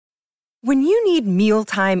When you need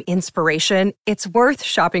mealtime inspiration, it's worth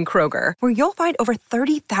shopping Kroger, where you'll find over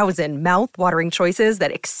 30,000 mouth-watering choices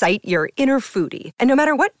that excite your inner foodie. And no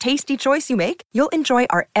matter what tasty choice you make, you'll enjoy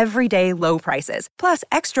our everyday low prices, plus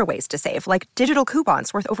extra ways to save, like digital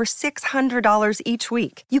coupons worth over $600 each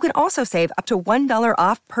week. You can also save up to $1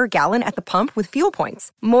 off per gallon at the pump with fuel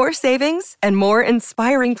points. More savings and more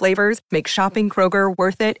inspiring flavors make shopping Kroger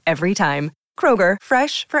worth it every time. Kroger,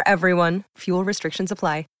 fresh for everyone. Fuel restrictions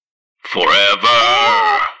apply.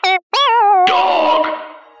 Forever Dog.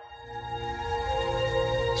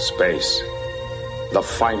 Space, the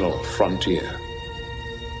final frontier.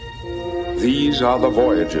 These are the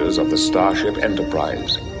voyages of the Starship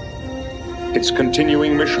Enterprise. Its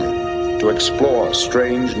continuing mission to explore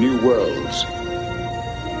strange new worlds,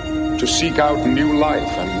 to seek out new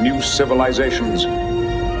life and new civilizations,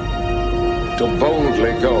 to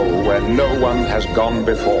boldly go where no one has gone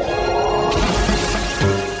before.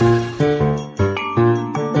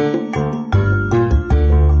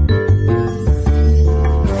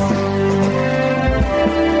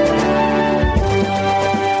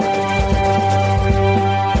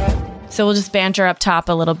 So we'll just banter up top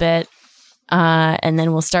a little bit, and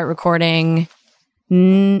then we'll start recording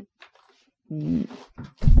now.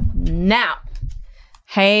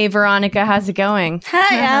 Hey, Veronica, how's it going?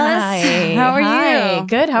 Hi, Alice. Hi. How are you?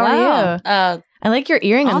 Good. How are you? I like your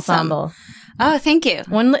earring ensemble. Oh, thank you.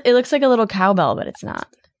 It looks like a little cowbell, but it's not.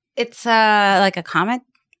 It's like a comet.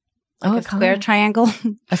 Like a square triangle.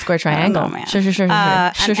 A square triangle. Oh, man. Sure. Sure.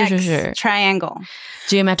 Triangle.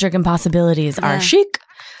 Geometric impossibilities are chic.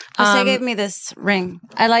 Jose gave me this ring.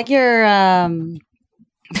 I like your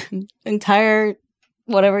entire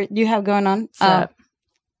whatever you have going on. Sup?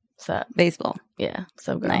 Baseball. Yeah.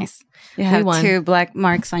 So good. Nice. You have two black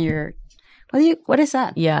marks on your. What is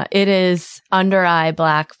that? Yeah, it is under eye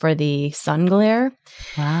black for the sun glare.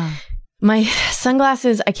 Wow. My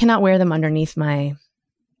sunglasses, I cannot wear them underneath my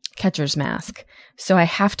catcher's mask. So I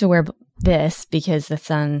have to wear this because the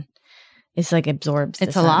sun is like absorbs the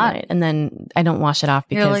sunlight. Lot. And then I don't wash it off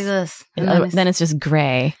because you're like this. Then it's just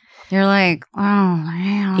gray. You're like, oh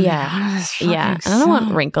man. Yeah. Yeah. And I don't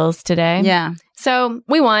want wrinkles today. Yeah. So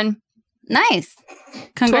we won. Nice.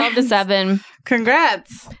 Congrats. 12-7.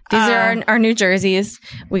 Congrats. These are our new jerseys.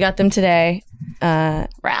 We got them today.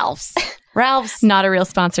 Ralph's. Not a real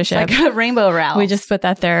sponsorship. It's like a Rainbow Ralph's. We just put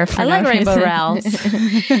that there for I like Rainbow Ralph's.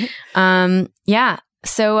 Yeah.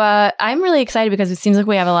 So I'm really excited because it seems like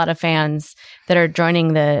we have a lot of fans that are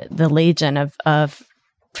joining the legion of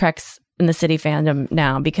Treks in the City fandom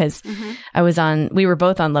now because we were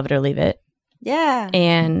both on Love It or Leave It. Yeah.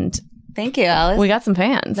 And thank you, Alice. We got some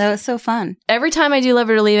fans. That was so fun. Every time I do Love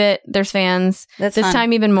It or Leave It, there's fans. This fun.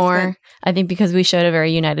 Time even more. I think because we showed a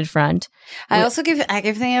very united front. I give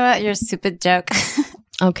thinking about your stupid joke.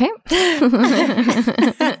 Okay. There's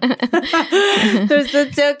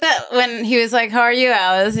the joke that when he was like, "How are you,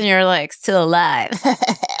 Alice?" and you're like, "Still alive."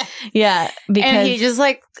 Yeah, because and he just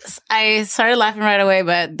like, I started laughing right away,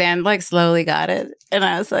 but Dan like slowly got it, and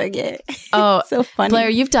I was like, "Yeah." Oh, so funny. Blair,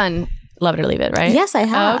 you've done Love It or Leave It, right? Yes, I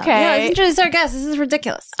have. Okay. Yeah, let's introduce our guest. This is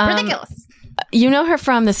ridiculous. Ridiculous. You know her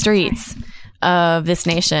from the streets of this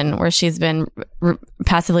nation where she's been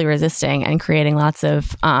passively resisting and creating lots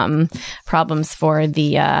of problems for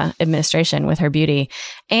the administration with her beauty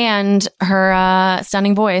and her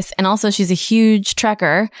stunning voice. And also she's a huge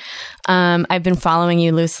trekker. I've been following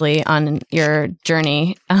you loosely on your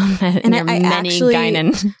journey. And I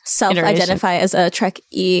actually self-identify as a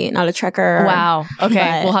Trek-E, not a trekker. Wow.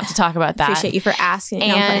 Okay. We'll have to talk about that. Appreciate you for asking.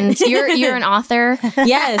 And you're an author?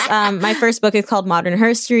 Yes. My first book is called Modern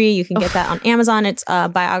Herstory. You can get that on Amazon. It's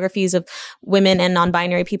biographies of women and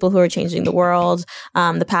non-binary people who are changing the world,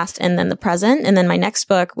 the past and then the present. And then my next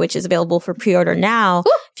book, which is available for pre-order now,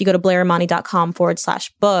 if you go to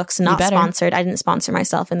blairmani.com/books, not sponsored. I didn't sponsor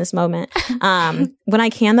myself in this moment. When I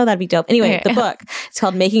can, though, that'd be dope. Anyway, the book, it's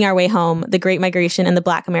called Making Our Way Home, The Great Migration and the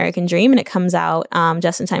Black American Dream. And it comes out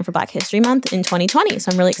just in time for Black History Month in 2020.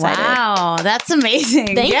 So I'm really excited. Wow. That's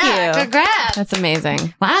amazing. Thank you. Congrats. That's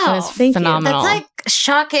amazing. Wow. That was phenomenal. That's like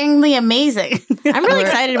shockingly amazing. I'm really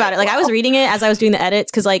excited about it. Like I was reading it as I was doing the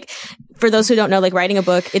edits because like for those who don't know, like writing a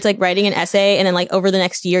book, it's like writing an essay and then like over the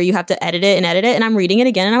next year you have to edit it. And I'm reading it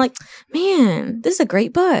again and I'm like, man, this is a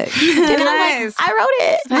great book. And I'm like, I wrote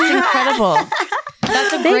it. That's incredible.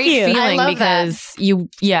 That's a great feeling because you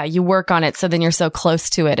work on it. So then you're so close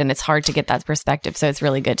to it and it's hard to get that perspective. So it's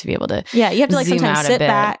really good to be able to you have to like sometimes sit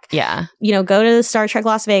back. Yeah. You know, go to Star Trek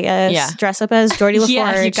Las Vegas, dress up as Geordi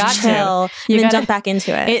LaForge, chill, and then jump back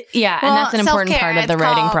into it. And that's an important part of the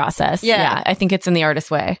writing process. Yeah. I think it's in the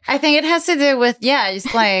artist way. I think it has to do with,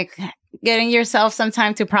 just like getting yourself some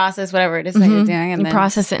time to process whatever it is that you're doing, and You then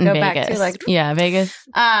process it in go Vegas. back to like Vegas.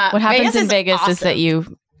 What happens in Vegas is that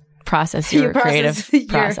you process your creative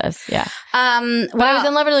process. Yeah. But I was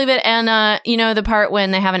in love with it a bit, and the part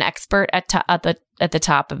when they have an expert at the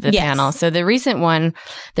top of the panel. So the recent one,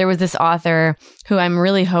 there was this author who I'm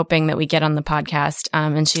really hoping that we get on the podcast,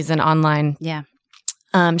 and she's an online. Yeah.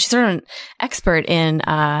 She's sort of an expert in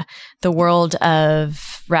the world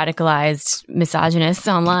of radicalized misogynists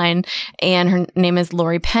online, and her name is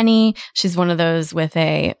Lori Penny. She's one of those with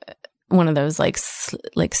one of those like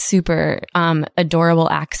super adorable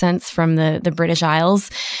accents from the British Isles.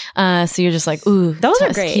 So you're just like, ooh, those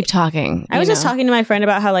are great. Keep talking. I was just talking to my friend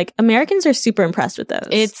about how like Americans are super impressed with those.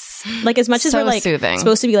 It's like as much as we're like soothing.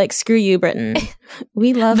 Supposed to be like, screw you, Britain.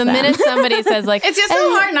 We love the them. minute somebody says like, it's just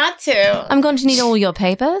so hard not to. I'm going to need all your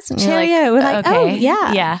papers. And Cheerio. We're like, okay, oh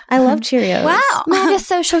yeah. I love Cheerios. Wow. May I have your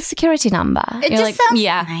social security number? It You're just like, sounds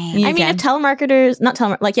yeah. nice. I mean, if telemarketers and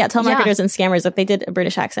scammers, if they did a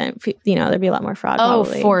British accent, there'd be a lot more fraud. Oh,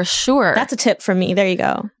 probably. for sure. That's a tip from me. There you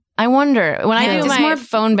go. I wonder, when I do it's my more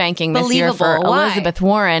phone banking this year for believable. Why? Elizabeth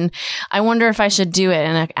Warren, I wonder if I should do it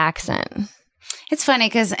in an accent. It's funny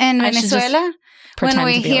because in I should just Venezuela, when pretend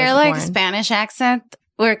we to be hear Elizabeth like Warren. Spanish accent,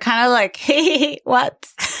 we're kind of like, hey, what?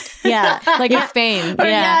 Yeah. Like in Spain. Or,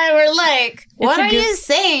 Yeah. we're like, what a are you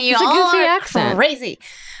saying? You it's a all goofy are accent. crazy.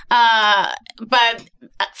 But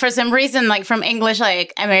for some reason, like from English,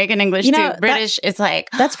 like American English to British, it's like,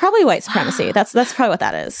 That's probably white supremacy. That's probably what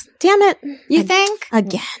that is. Damn it. you think?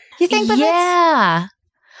 Again. You think? But Yeah.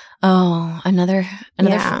 Oh, another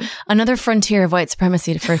frontier of white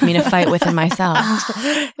supremacy for me to fight within myself.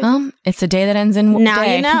 It's a day that ends in Now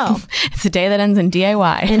day. you know. It's a day that ends in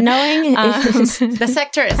DIY. And knowing is the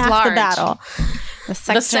sector is half large. the battle. The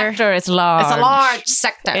The sector is large. It's a large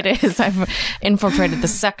sector. It is. I've infiltrated the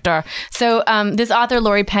sector. So this author,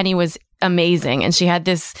 Lori Penny, was amazing. And she had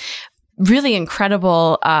this really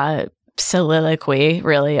incredible soliloquy,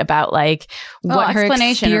 really, about like what her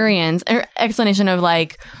explanation of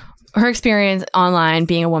like her experience online,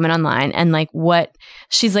 being a woman online, and like what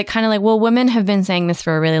she's like, kind of like, well, women have been saying this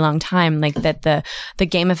for a really long time, like that the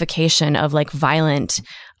gamification of like violent,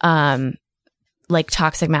 like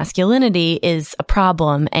toxic masculinity is a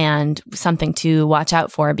problem and something to watch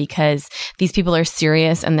out for, because these people are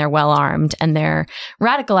serious and they're well armed and they're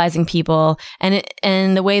radicalizing people.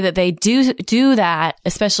 And the way that they do that,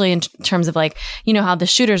 especially in terms of like, how the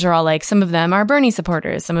shooters are all like, some of them are Bernie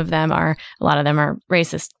supporters, a lot of them are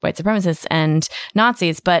racist, white supremacists and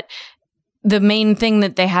Nazis, but the main thing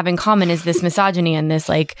that they have in common is this misogyny and this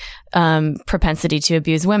like propensity to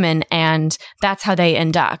abuse women, and that's how they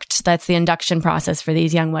induct. That's the induction process for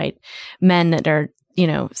these young white men that are,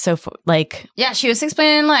 Yeah, she was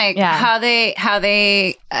explaining like how they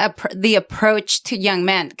the approach to young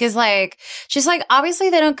men, because like she's like, obviously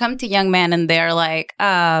they don't come to young men and they're like,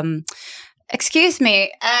 excuse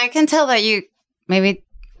me, I can tell that you maybe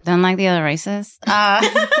don't like the other races.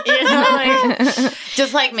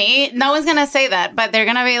 Just like me. No one's gonna say that, but they're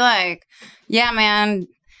gonna be like, yeah, man,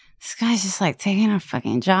 this guy's just like taking our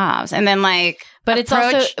fucking jobs. And then like, but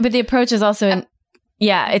the approach is also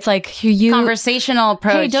it's like conversational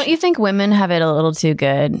approach. Hey, don't you think women have it a little too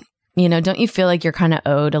good? Don't you feel like you're kind of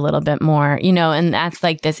owed a little bit more, and that's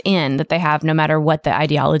like this in that they have, no matter what the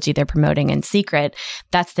ideology they're promoting in secret,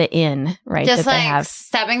 that's the in, right? Just that like they have.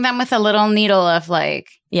 stabbing them with a little needle of like,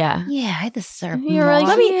 yeah, I deserve You're more.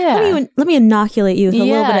 like, Let me inoculate you with a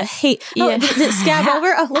little bit of Yes. hate. Oh, Yeah. did it scab over?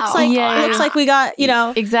 Oh, looks like we got,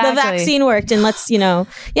 Exactly. the vaccine worked, and let's, no,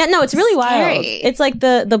 it's really wild. It's like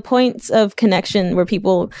the points of connection where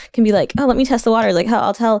people can be like, oh, let me test the water. Like,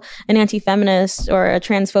 I'll tell an anti-feminist or a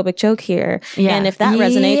transphobic joke here. Yeah. And if that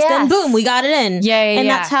resonates, then Yes. boom, we got it in. And Yeah.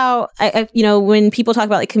 that's how, I when people talk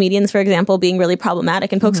about like comedians, for example, being really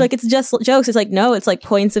problematic and folks like, it's just jokes. It's like, no, it's like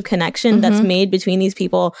points of connection that's made between these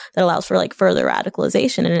people that allows for like further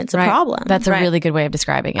radicalization, and it's a problem. That's a really good way of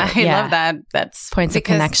describing it. I love that. That's Points of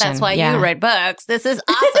because connection. That's why Yeah. you write books. This is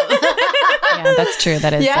awesome. Yeah, that's true.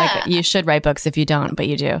 That is Yeah. like, you should write books if you don't, but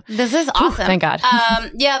you do. This is awesome. Thank God.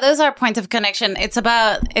 Those are points of connection. It's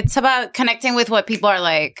about connecting with what people are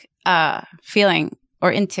like feeling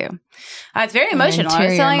or into. It's very emotional. I was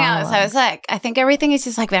interior telling Alice, I monologue. was like, I think everything is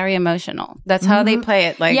just like very emotional. That's how they play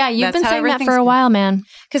it. Like, Yeah, you've been that's how saying that for a everything's- while, man.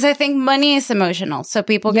 Because I think money is emotional. So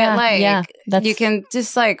people Yeah, get like, yeah, that's- you can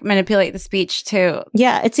just like manipulate the speech too.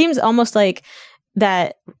 Yeah, it seems almost like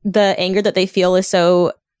that the anger that they feel is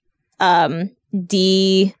so how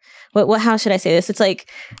should I say this? It's like,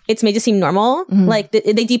 it's made to seem normal. Like they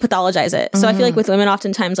depathologize it. So I feel like with women,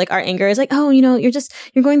 oftentimes, like our anger is like, oh, you know, you're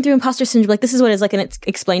going through imposter syndrome. Like this is what it's like. And it's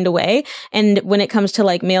explained away. And when it comes to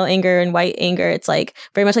like male anger and white anger, it's like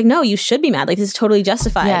very much like, no, you should be mad. Like this is totally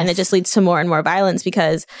justified. Yes. And it just leads to more and more violence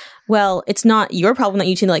because, well, it's not your problem that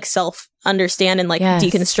you need to like self-understand and like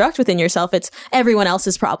deconstruct within yourself. It's everyone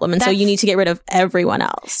else's problem. And so you need to get rid of everyone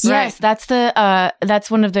else. Yes. Right. That's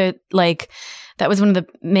one of the like, that was one of the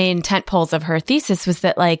main tent poles of her thesis was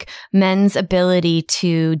that like men's ability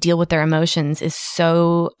to deal with their emotions is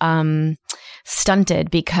so stunted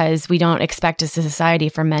because we don't expect as a society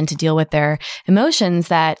for men to deal with their emotions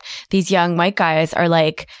that these young white guys are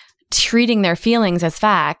like treating their feelings as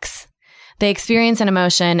facts. They experience an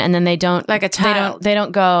emotion and then they don't like a child. They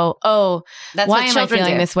don't go, oh, that's why am I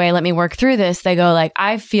feeling this way? Let me work through this. They go like,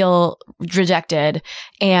 I feel rejected.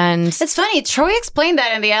 And it's funny. Troy explained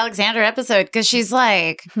that in the Alexander episode because she's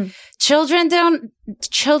like, children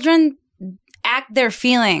act their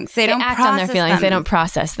feelings. They don't act on their feelings. Them. They don't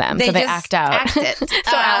process them. So they act out. Act it.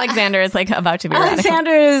 So Alexander is like about to be Alexander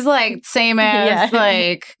radical. is like same as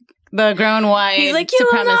like the grown white He's like, you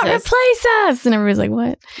will not replace us. And everybody's like,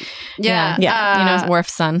 what? Yeah. You know,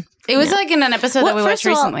 Worf's son. It was like in an episode that we watched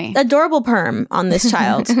recently. Adorable perm on this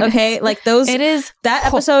child. Okay. Like those. It is. That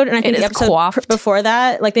episode, and I think the episode before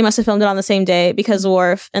that, like they must have filmed it on the same day because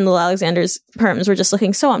Worf and Little Alexander's perms were just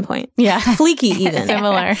looking so on point. Yeah. Fleeky even.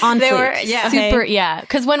 Similar. On they fleek. were, yeah. Super, yeah.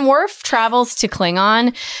 Because when Worf travels to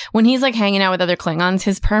Klingon, when he's like hanging out with other Klingons,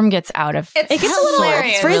 his perm gets out of. It gets a little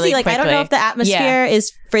frizzy. Really like I don't know if the atmosphere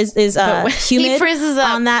is humid he frizzes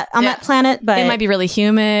up on that planet, but it might be really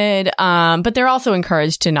humid. But they're also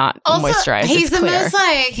encouraged to not moisturize. He's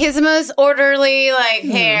the most orderly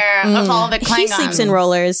hair of all the Klingons. He sleeps in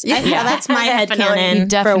rollers. Yeah, that's my headcanon. He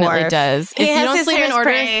definitely for Worf. does. If you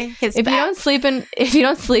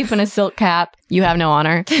don't sleep in a silk cap, you have no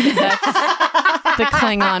honor. That's the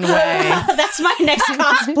Klingon way. That's my next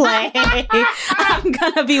cosplay. I'm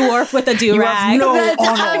gonna be Worf with a do-rag. You have no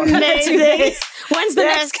honor. Amazing. When's the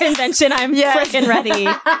next convention? I'm freaking ready.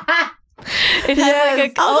 It has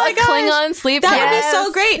like a Klingon sleep. That would be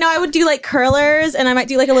so great. No, I would do like curlers, and I might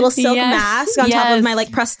do like a little silk mask on top of my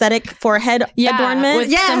like prosthetic forehead adornment.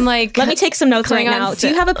 With some, like, let me take some notes right now. Do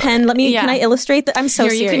you have a pen? Let me. Can I illustrate that? I'm so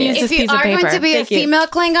serious. You can use this piece of paper. If you are going to be a female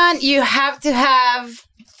Klingon, you have to have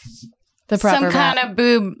some kind of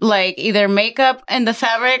boob, like either makeup in the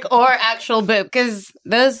fabric or actual boob, because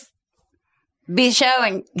those be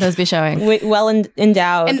showing. Well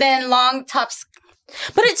endowed. And then long tops.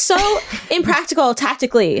 But it's so impractical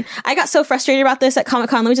tactically. I got so frustrated about this at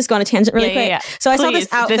Comic-Con. Let me just go on a tangent really quick. Yeah. So I saw this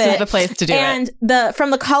outfit. This is the place to do it. And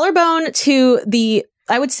from the collarbone to the,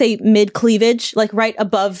 I would say mid cleavage, like right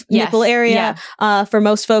above nipple area, for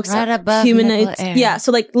most folks, right above nipple area. Yeah,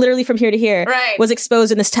 so like literally from here to here was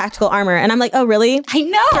exposed in this tactical armor, and I'm like, oh really? I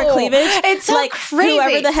know for cleavage. It's so like crazy.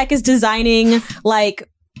 Whoever the heck is designing like,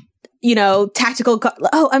 you know, tactical.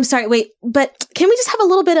 I'm sorry. Wait, but can we just have a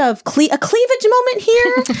little bit of a cleavage moment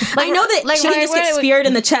here? I know that she can just get speared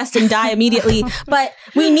in the chest and die immediately, but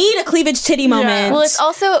we need a cleavage titty moment. Well, it's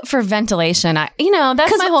also for ventilation. That's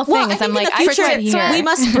my whole thing. Well, I'm like, we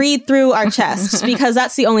must breathe through our chests because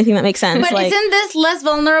that's the only thing that makes sense. But isn't this less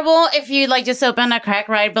vulnerable if you like just open a crack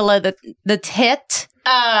right below the tit?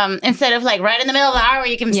 Instead of like right in the middle of the hour where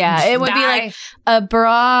you can it would be like a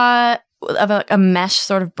bra of a mesh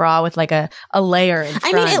sort of bra with like a layer in front.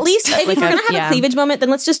 I mean, at least if we're gonna have a cleavage moment,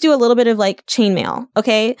 then let's just do a little bit of like chainmail,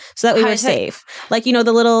 okay? So that way we're safe. Like, you know,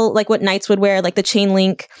 the little like what knights would wear, like the chain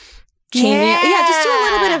link chainmail. Yeah, just do a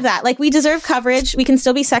little bit of that. Like, we deserve coverage. We can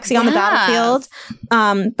still be sexy on the battlefield.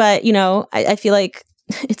 But you know, I feel like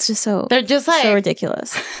it's just so so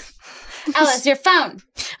ridiculous. Alice, your phone.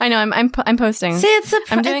 I know. I'm posting. See,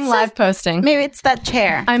 I'm doing live posting. Maybe it's that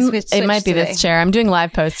chair. It might be this chair. I'm doing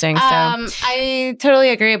live posting. So I totally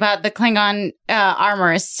agree about the Klingon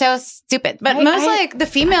armor. It's so stupid. But like the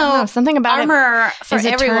female something about armor for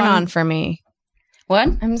everyone. Is a turn on for me. What?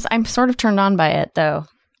 I'm sort of turned on by it though.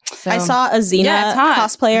 So. I saw a Xena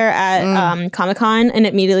cosplayer at Comic-Con, and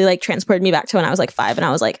it immediately like transported me back to when I was like 5, and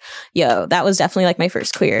I was like, yo, that was definitely like my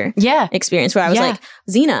first queer experience where I was like,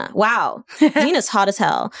 Xena, wow, Xena's hot as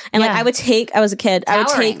hell. And like I was a kid, I would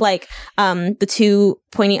take like the 2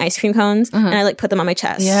 pointy ice cream cones and I like put them on my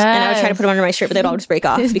chest and I would try to put them under my shirt, but they'd all just break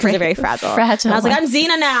off because they're very fragile. And I was like, I'm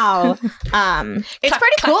Xena now. It's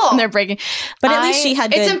pretty cool. And they're breaking. But at least she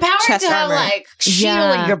had good It's empowering chest to have armor. like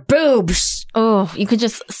shielding your boobs. Oh, you could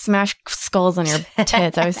just smash skulls on your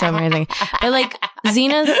tits. That was so amazing. But like,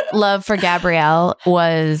 Xena's love for Gabrielle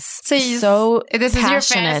was so this passionate. Is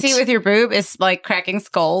your fantasy with your boob is like cracking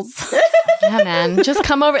skulls. Yeah, man. Just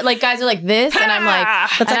come over. Like, guys are like this, and I'm like,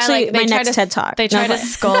 that's actually my next TED Talk. They try to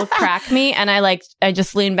skull crack me, and I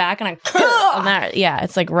just lean back and yeah,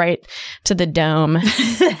 it's like right to the dome,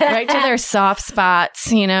 right to their soft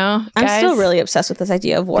spots. You know, I'm still really obsessed with this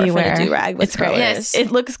idea of Worf and a do-rag. It's great. Yes,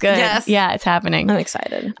 it looks good. Yes. Yeah, it's happening. I'm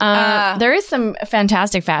excited. There is some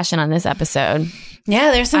fantastic fashion on this episode.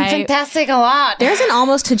 Yeah, there's some fantastic a lot. There's an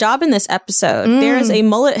almost hijab in this episode. There's a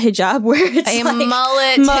mullet hijab where it's a like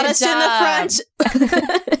mullet modesty hijab. in the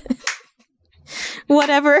front.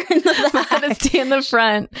 Whatever in the back. Modesty in the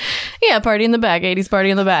front. Yeah, party in the back. 80s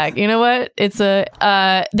party in the back. You know what? It's a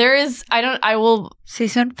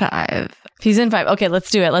Season 5. Season 5. Okay, let's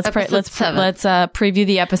do it. Let's preview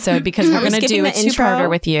the episode because we're going to do a two-parter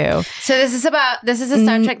with you. So this is a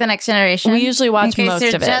Star Trek: The Next Generation. We usually watch most of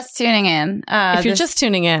it. If you're just tuning in, if you're just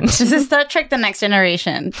tuning in, this is Star Trek: The Next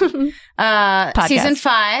Generation. Season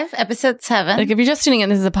 5, episode 7. Like if you're just tuning in,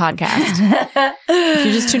 this is a podcast. If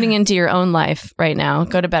you're just tuning into your own life right now,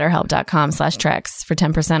 go to betterhelp.com/Trex for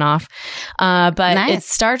 10% off. But it's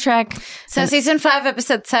Star Trek. So season 5,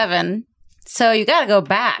 episode 7. So you got to go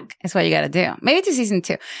back is what you got to do. Maybe to season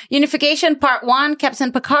 2. Unification part 1.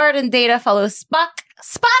 Captain Picard and Data follow Spock.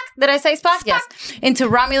 Did I say Spock? Yes. Into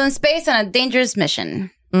Romulan space on a dangerous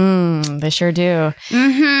mission. They sure do.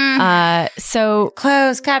 Mm-hmm. So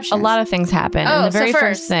closed captions. A lot of things happen. And the very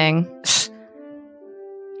first thing.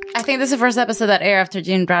 I think this is the first episode that aired after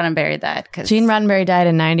Gene Roddenberry died. Gene Roddenberry died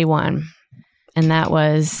in 91. And that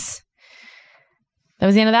was the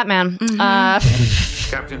end of that man. Mm-hmm.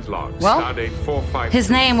 Captain's log, well, Stardate 452. His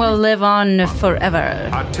name will live on forever.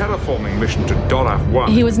 Our terraforming mission to Doraf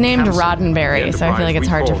 1. He was named Roddenberry, so I feel like it's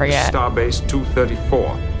hard to forget. Starbase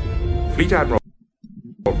 234. Fleet Admiral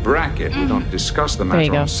Brackett would not discuss the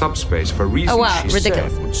matter on subspace for reasons she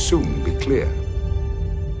said would soon be clear.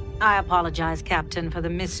 I apologize, Captain, for the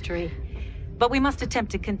mystery. But we must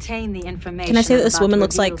attempt to contain the information. Can I say that this woman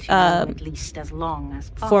looks like at least as long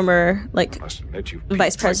as former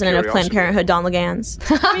vice president of Planned Parenthood, Don LeGans?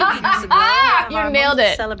 You nailed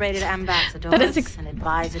it. Celebrated ambassador and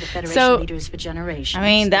advisor to Federation leaders for generations. I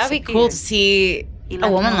mean, that would be cool to see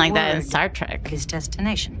a woman like that in Star Trek. His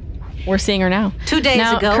destination. We're seeing her now. 2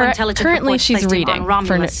 days ago, currently she's reading.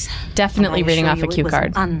 Definitely reading off a cue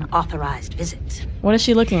card. Unauthorized visit. What is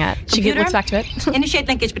she looking at? She looks back to it. Initiate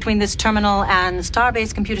linkage between this terminal and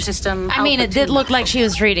Starbase computer system. I mean, it did look like she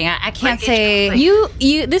was reading. I can't say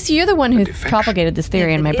you're the one who propagated this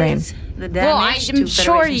theory in my brain. Well, I'm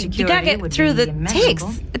sure you gotta get through the takes.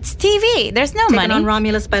 It's TV. There's no money. On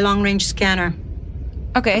Romulus by long-range scanner.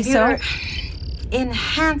 Okay, computer, so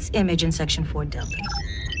enhance image in section 4 Delta.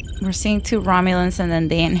 We're seeing 2 Romulans, and then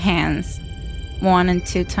they enhance 1 and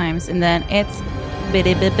 2 times, and then it's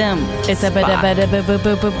biddy-bid-boom. It's a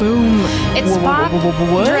biddy-bid-boom. It's Spock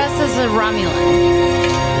dressed as a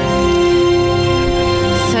Romulan.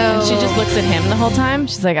 So she just looks at him the whole time.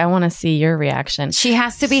 She's like, I want to see your reaction. She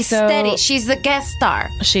has to be steady. She's the guest star.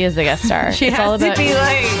 She is the guest star. She has to be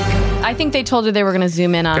like... I think they told her they were going to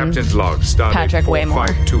zoom in on Captain's log, Patrick way more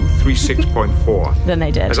 45236.4 than they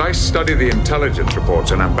did. As I study the intelligence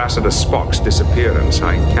reports on Ambassador Spock's disappearance,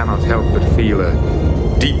 I cannot help but feel a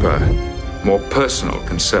deeper, more personal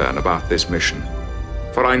concern about this mission.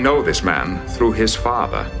 For I know this man through his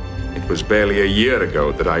father. It was barely a year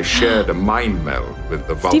ago that I shared a mind meld with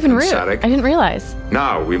the Vulcan Sarek. I didn't realize.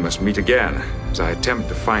 Now we must meet again as I attempt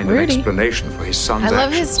to find an explanation for his son's actions. I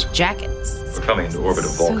love his jackets. We're coming into orbit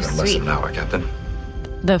of Vulcan in less than an hour, Captain.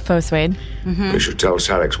 The faux suede. We should tell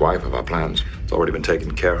Sarek's wife of our plans. It's already been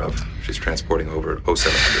taken care of. She's transporting over at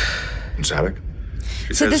 0700. And Sarek?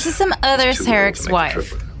 So this is some other Sarek's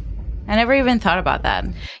wife. I never even thought about that.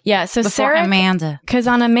 Yeah, so before Sarek, Amanda. Because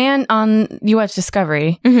on you watch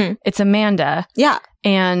Discovery, it's Amanda. Yeah.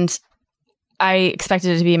 And I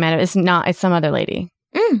expected it to be Amanda. It's not. It's some other lady.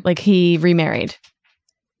 Like he remarried.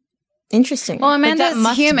 Interesting. Well,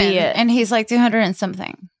 Amanda's human, and he's like 200 and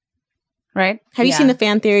something. Right? Have you seen the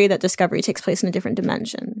fan theory that Discovery takes place in a different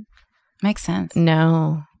dimension? Makes sense.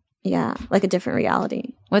 No. Yeah, like a different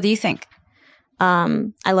reality. What do you think?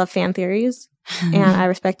 I love fan theories. And I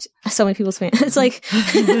respect so many people's fans. It's like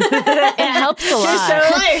it helps a lot.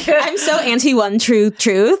 I'm so anti one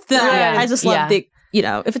truth that I just love the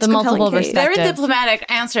if it's the multiple perspectives. Very diplomatic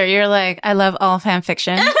answer. You're like, I love all fan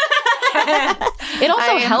fiction. It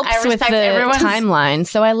also helps with the timeline.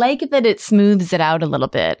 So I like that it smooths it out a little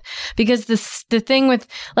bit. Because the thing with,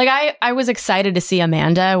 like, I was excited to see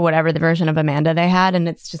Amanda, whatever the version of Amanda they had, and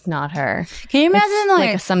it's just not her. Can you imagine,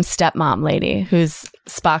 like some stepmom lady who's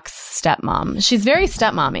Spock's stepmom. She's very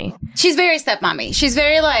stepmommy. She's very stepmommy. She's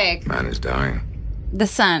very like Man is dying. the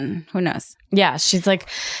son. Who knows? Yeah, she's like,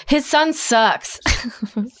 his son sucks.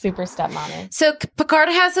 Super stepmommy. So Picard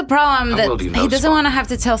has a problem How well that do you know he doesn't Spock? want to have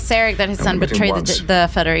to tell Sarek that his I son met him betrayed once. the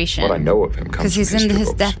Federation. What I know of him comes Because he's from in history his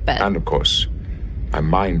books. deathbed. And of course, I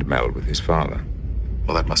mind meld with his father.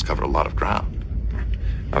 Well, that must cover a lot of ground.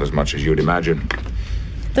 Not as much as you'd imagine.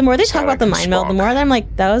 The more they talk about the Sarek mind and meld, the Spock. more I'm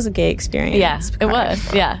like, that was a gay experience. Yeah, it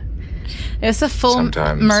was. Yeah. It was a full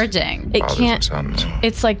Sometimes merging. It fathers can't, and sons.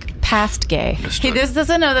 it's like past gay. He just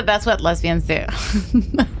doesn't know that that's what lesbians do.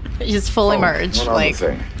 Just fully merge. One other Like,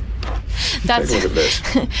 thing. That's Take a look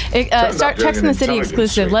at this. Star Trek's in the City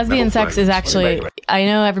exclusive. Lesbian sex is actually, I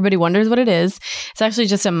know everybody wonders what it is. It's actually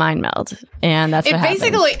just a mind meld. And that's it what happens.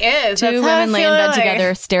 basically is. Two That's how I women lay in feel bed like.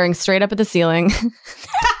 together, staring straight up at the ceiling.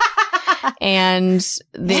 And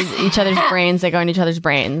each other's brains, they go in each other's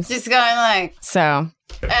brains. Just going like, So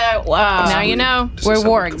wow. now you know. Does We're this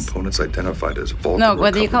have wargs. components identified as Vulcan No,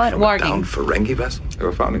 what do you call it? recovered from a Warging. downed Ferengi vessel? They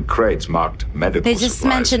were found in crates marked medical They just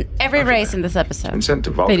supplies. mention every race in this And episode. sent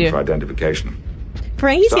to Vulcan do. for identification.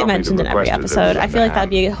 Ferengis Starfleet get mentioned in every requested episode. that I we feel like let that'd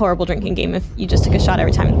be a horrible drinking game if you just took a shot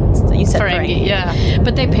every time you said Ferengi. Yeah.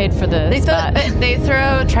 But they paid for the spot. They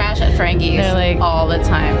throw trash at Ferengis They're like- all the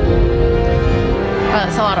time. Well,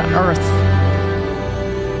 it's a lot of earth.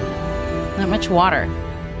 Not much water.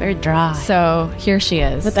 Very dry. So here she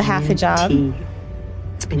is. With the half hijab.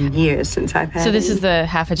 It's been years since I've had So this any. is the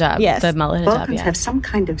half hijab. Yes. The mullet hijab, Vulcans yeah. have some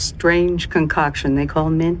kind of strange concoction they call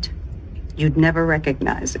mint. You'd never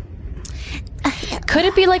recognize it. Could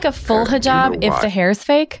it be like a full you know hijab if why. the hair's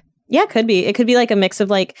fake? Yeah, it could be. It could be like a mix of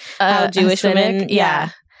like how Jewish Hasidic? women. Yeah.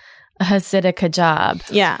 A Hasidic hijab.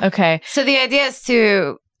 Yeah. Okay. So the idea is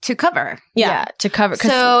to cover. Yeah. To cover. 'cause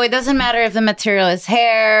So it doesn't matter if the material is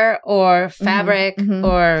hair or fabric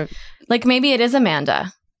or like maybe it is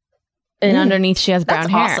Amanda. And underneath she has brown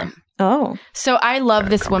that's hair. awesome. Oh. So I love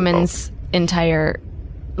this woman's entire,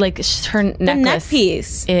 like her necklace The neck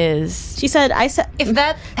piece. is. She said, I said, If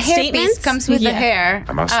that hair Statements? piece comes with the Yeah. hair,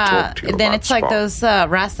 I must talk to you then about it's like Spock. those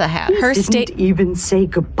Rasta hats. Her Didn't state. even say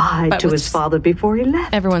goodbye But to with- his father before he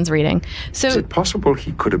left. Everyone's reading. Is So it possible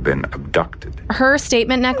he could have been abducted? her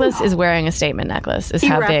statement necklace is wearing a statement necklace. Is He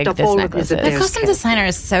how wrapped big up this all of necklace his is. The affairs. costume designer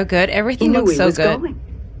is so good. He Everything knew looks he so was good. going.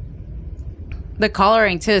 The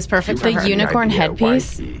coloring too is perfect for The her. unicorn Any idea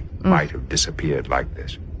headpiece? Why he might have disappeared like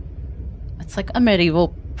this. It's like a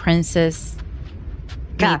medieval princess,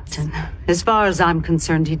 Captain, as far as I'm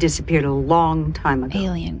concerned, he disappeared a long time ago.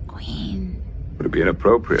 alien queen. Would it be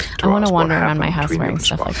inappropriate to I want ask to what wander around my happened house between wearing you and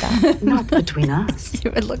stuff like Spock? that. Not between us.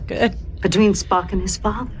 It would look good. Between Spock and his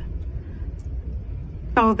father.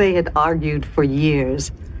 Oh, they had argued for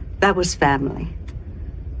years. That was family.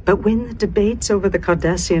 But when the debates over the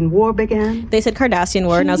Cardassian War began, they said Cardassian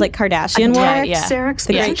War, and I was like, Kardashian War? attacked yeah. Sarek's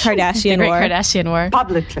The Great position Kardashian Great War. Kardashian War.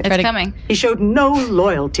 publicly. It's coming. He showed no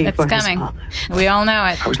loyalty It's for coming. his father. We all know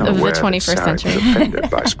it. I was not Of the aware 21st that Sarek century. was offended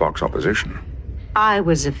by Spock's opposition. I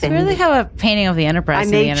was We offended. really have a painting of the Enterprise. I in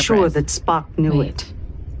the made Enterprise. sure that Spock knew Wait. it.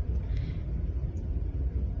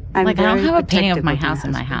 I'm Like I don't very have a painting of protective my of house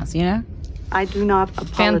in my husband. house. You know. I do not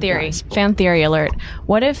apologize. Fan theory. for it. Fan theory alert.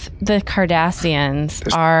 What if the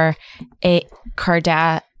Cardassians are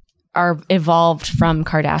are evolved from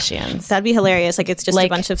Kardashians? That'd be hilarious. Like, it's just Like- a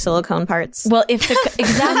bunch of silicone parts. Well, if the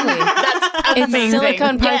exactly, it's amazing.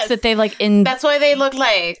 silicone parts Yes. that they like in. That's why they look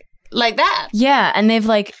like that. Yeah, and they've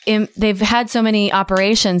like they've had so many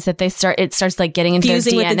operations that it starts like getting into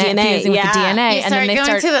Fusing their with the DNA, fusing with the yeah. DNA, You and then they going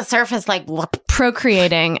start to the surface like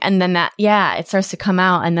procreating, and then it starts to come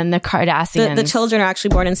out, and then the Cardassians, The children are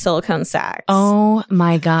actually born in silicone sacs. Oh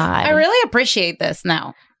my god! I really appreciate this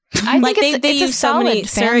now. I Like think they it's a use so many solid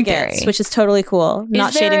fan surrogates, theory. which is totally cool.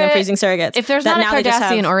 Not there shading them a- freezing surrogates. if there's That not a now they just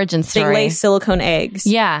Cardassian have- origin they story. lay silicone eggs.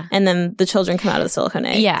 Yeah. and then the children come out of the silicone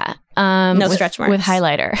egg. Yeah. No with, stretch marks. with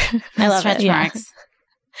highlighter. I love Stretch it. Yeah. marks.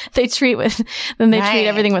 They treat Right.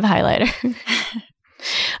 everything with highlighter.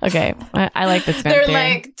 Okay, I like this fan They're theory.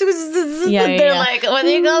 like, Yeah, they're yeah. like, what do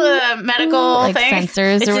you call the medical Like thing?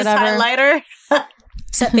 sensors it's or just whatever. highlighter.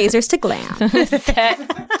 Set phasers to glam.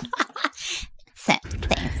 Set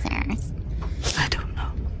phasers. I don't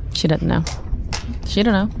know. She doesn't know. She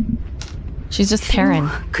don't know. She's just Perrin.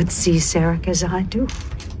 Could see Sarek as I do.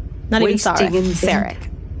 Not even Wasting Sarek. in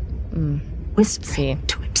Sarek. Whispering See.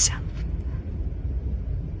 to himself.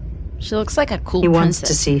 She looks like a cool He wants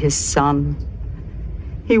princess. to see his son.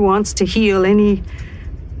 He wants to heal any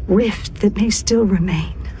rift that may still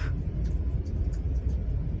remain.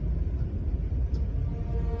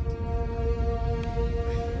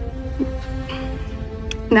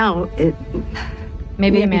 Now, it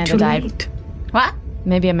Maybe may be Amanda too died. late. What?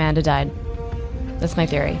 Maybe Amanda died. That's my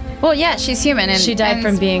theory. Well, yeah, she's human. And she died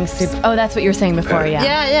from being super... Oh, that's what you were saying before, yeah.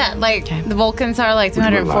 Yeah. Like, the Vulcans are like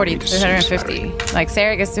 240, 250. Like,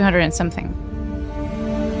 Sarek is 200 and something.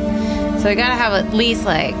 So we gotta have at least,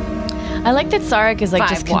 like... I like that Sarek is like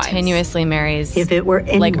just continuously marries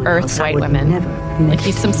like Earth white women. Like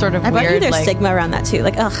he's some sort of I weird. bet you there's like, stigma around that too.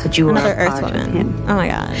 Like, ugh, another Earth woman. Oh my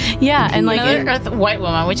god. Yeah, and like another Earth white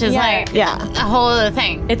woman, which is like a whole other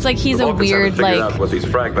thing. It's like he's a weird like what these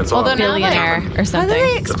fragments are. billionaire or something. How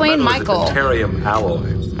do they explain Michael? Deuterium alloy.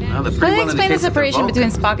 How do they explain the separation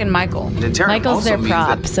between Spock and Michael? Michael's their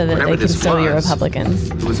prop so that they can still be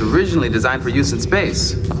Republicans. It was originally designed for use in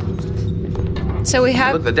space. So we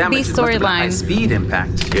have these storylines. Speed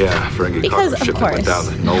impact. Yeah, Ferengi because of course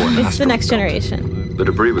it's the next generation. The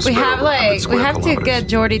debris was. We have to get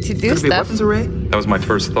Geordi to do stuff. That was my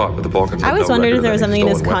first thought with the Vulcans. I always wondered if there was something in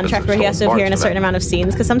his contract where he has to appear in a certain amount of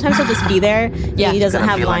scenes because sometimes he'll just be there and he doesn't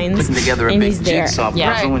have lines and he's there.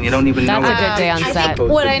 Yeah, when you don't even know. That's a good day on set.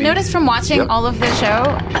 What I noticed from watching all of the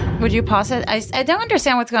show, would you pause it? I don't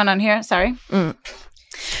understand what's going on here. Sorry,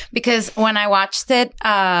 because when I watched it,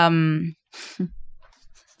 I'm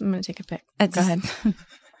gonna take a pic. Go ahead.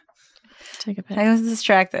 Take a pic. I was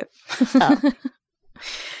distracted.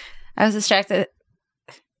 I was distracted.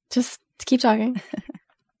 Just keep talking.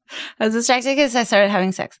 I was distracted because I started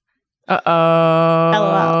having sex. LOL.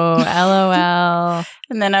 LOL.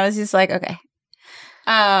 And then I was just like, okay.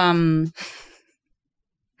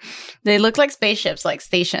 They look like spaceships, like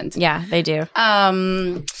stations. Yeah, they do.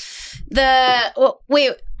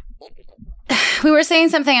 Wait. We were saying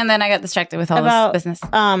something and then I got distracted with all this business.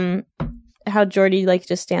 How Geordi like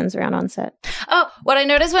just stands around on set. Oh, what I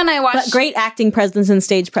noticed when I watched... But great acting presence and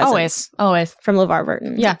stage presence. Always. From LeVar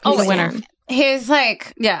Burton. Yeah, he's a winner. He's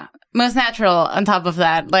like, most natural on top of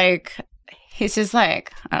that. Like, he's just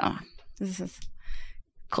like, I don't know. This is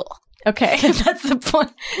cool. Okay, that's the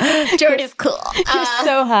point. Geordi's cool. You're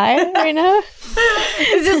so high right now.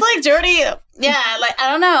 It's just like Geordi. Yeah, like, I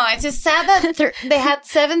don't know. It's just sad that they had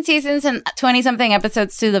 7 seasons and 20-something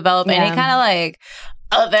episodes to develop any kind of like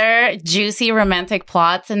other juicy romantic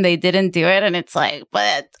plots and they didn't do it. And it's like,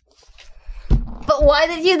 but why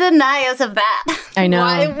did you deny us of that? I know.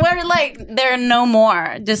 Why we're like, there are no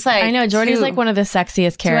more. Just like, I know. Geordi's like one of the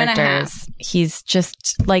sexiest characters. He's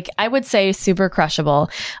just like, I would say super crushable.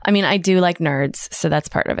 I mean, I do like nerds, so that's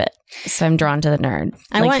part of it. So I'm drawn to the nerd.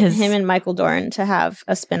 I want him and Michael Dorn to have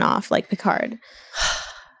a spinoff like Picard.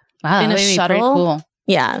 Wow, in a shuttle. Cool.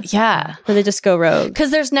 Yeah. Where they just go rogue.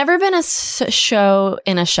 Because there's never been a show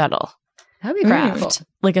in a shuttle. That'd be cool.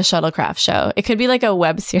 Like a shuttlecraft show. It could be like a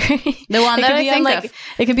web series. The one that I think of.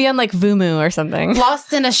 It could be on like Vumu or something.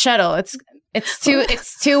 Lost in a shuttle. It's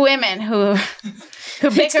two women who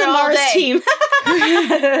bicker the all Mars day. team.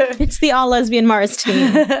 It's the all lesbian Mars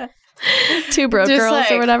team. 2 broke Just girls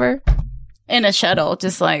like, or whatever. In a shuttle,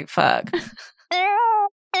 just like fuck.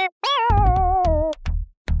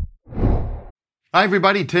 Hi,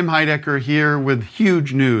 everybody. Tim Heidecker here with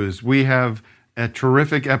huge news. We have a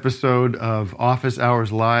terrific episode of Office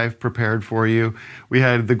Hours Live prepared for you. We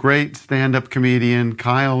had the great stand-up comedian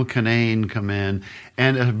Kyle Kinane come in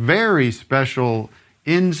and a very special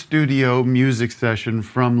in-studio music session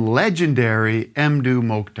from legendary Mdou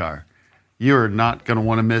Mokhtar. You're not going to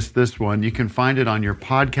want to miss this one. You can find it on your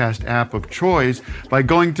podcast app of choice by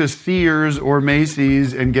going to Sears or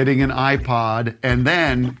Macy's and getting an iPod and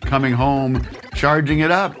then coming home, charging it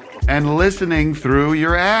up, and listening through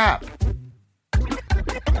your app.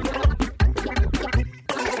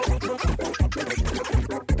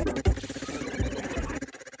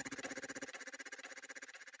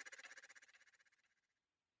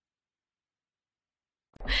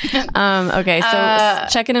 Okay, so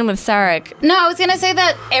checking in with Sarek. No, I was gonna say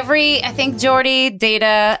that I think Geordi,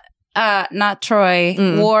 Data, not Troy,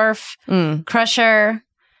 Worf, Crusher,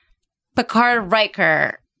 Picard,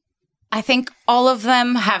 Riker, I think all of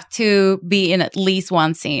them have to be in at least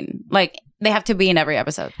one scene. Like, they have to be in every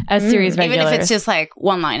episode. As series regulars. Even if it's just like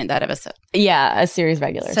one line in that episode. Yeah, as series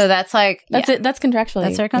regulars. So that's like... That's it. That's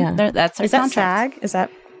contractually. That's our that's our Is contract. that SAG? Is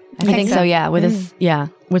that... I think so, yeah. With this,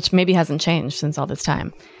 which maybe hasn't changed since all this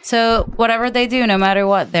time. So whatever they do, no matter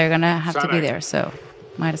what, they're going to have to be there. So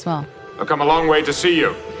might as well. I've come a long way to see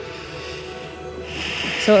you.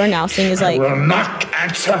 So what we're now seeing is like... I will not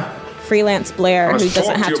answer. Freelance Blair who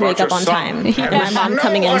doesn't have to wake up on time. And my mom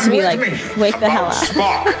coming in to be like, wake the hell up.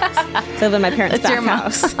 So then my parents' back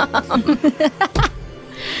house.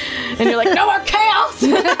 And you're like, no more chaos!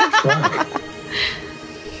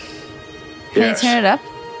 Can you turn it up?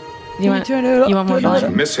 You want more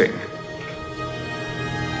volume? Missing.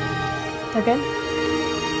 Okay.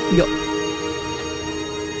 Yo.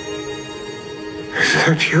 Is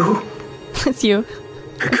that you? It's you.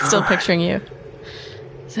 I'm still picturing you.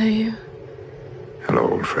 Is that you? Hello,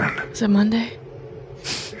 old friend. Is it Monday?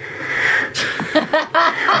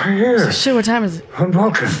 Here. Shit, what time is it? On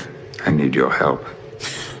Vulcan. I need your help.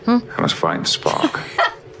 I must find Spock.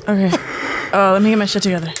 Okay. Let me get my shit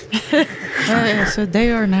together. So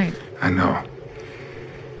day or night? I know.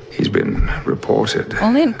 He's been reported.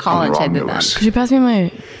 Only in college I did that. Could you pass me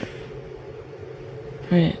my...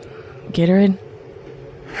 Wait. Gatorade?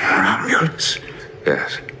 Romulus?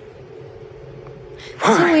 Yes.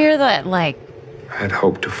 It's so weird that, like... I had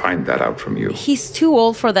hoped to find that out from you. He's too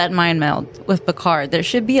old for that mind meld with Picard. There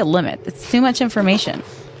should be a limit. It's too much information.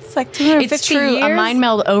 It's like 250 It's true. years. A mind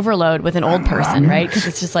meld overload with an old person, right? Because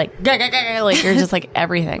it's just like, like you're just like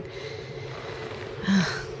everything.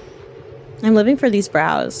 I'm living for these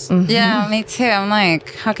brows. Mm-hmm. Yeah, me too. I'm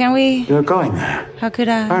like, how can we... You're going there. How could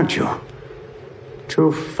I... Aren't you?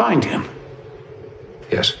 To find him.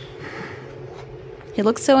 Yes. He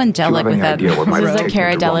looks so angelic with that. This is a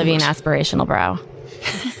Cara Delevingne aspirational brow.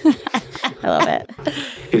 I love it.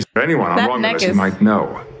 Is there anyone on That Romulus neck you is might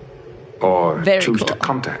know? Or very choose cool. to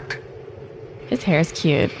contact? His hair is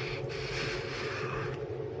cute.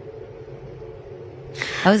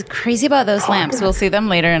 I was crazy about those lamps. We'll see them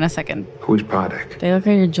later in a second. Who is Pardek? They look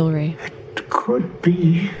like your jewelry. Could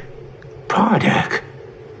be Pardek.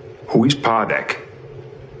 Who is Pardek?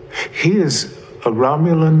 He is a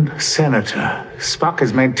Romulan senator. Spock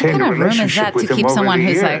has maintained What a kind of room is relationship that with to him keep over someone the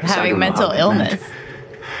who's years. like I having don't know mental how they illness? met.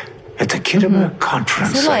 At the Kittimer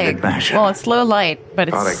conference, So I like, imagine. well, it's low light, but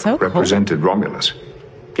it's Pardek so cold. represented Romulus.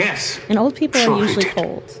 Yes. And old people Sure are he usually did.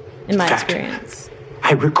 cold, in my Fact. experience.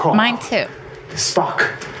 I recall Mine too. Spock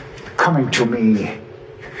coming to me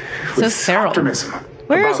So with sterile. optimism.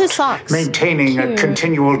 Where is about his socks? Maintaining a Cute.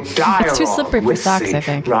 continual dialogue It's too slippery for with socks, the I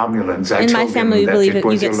think. Romulans. I In my told him family, we that believe it that you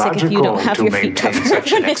was get sick if you don't illogical have to your feet maintain covered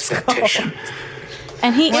such when an it's cold. expectation.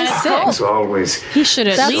 And he is sick. It's always He should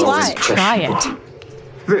at That's least why. try it.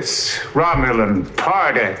 This Romulan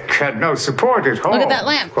Pardek had no support at home. Look at that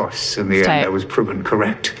lamp. Of course, in the It's end, tight. I was proven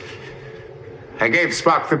correct. I gave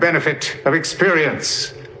Spock the benefit of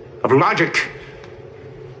experience, of logic.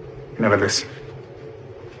 Never listen.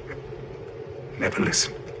 Never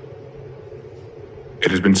listen. It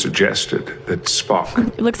has been suggested that Spock.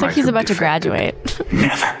 It looks like might he's have about to defected. graduate.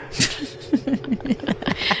 Never.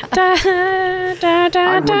 Da, da, da,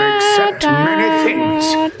 I will accept many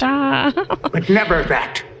things, da. but never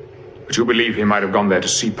that. But you believe he might have gone there to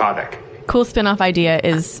see Pardek? Cool spin-off idea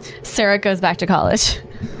is Sarah goes back to college.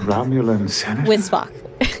 Romulan senator? With Spock.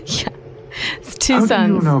 Yeah. It's two How do you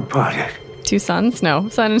sons. know Pardek? Two sons? No.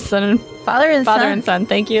 Son and Father and father son. and son.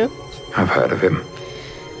 Thank you. I've heard of him.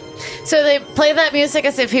 So they play that music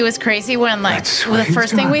as if he was crazy when, like, That's well, what the he's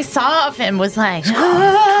first thing done. we saw of him was like, See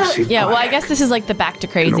Yeah, well, I Pardek. guess this is like the back to You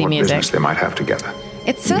know crazy what music. business they might have together.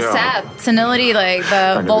 it's so No. sad. Senility, like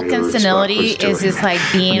the never Vulcan knew what Spock senility, was doing. is just like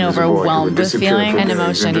being When he was a boy, he overwhelmed would with disappear feeling for And days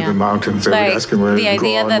emotion, into yeah. the mountains. I would Like, ask him where the he'd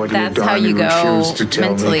idea gone, that what he had that's done. how you He go refused to tell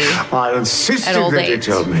mentally me. I insisted at old that he age.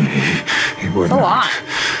 tell me. He would It's a not. lot.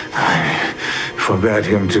 I forbade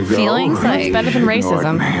him to go. Feelings, He like- It's better than ignored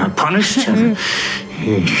racism. me. I punished him.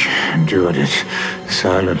 He endured it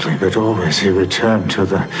silently, but always he returned to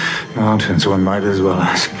the mountains. One might as well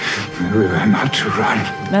ask. We were not to run,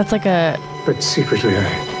 That's like a but secretly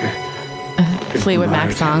I Fleetwood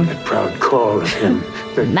Mac song. that proud call of him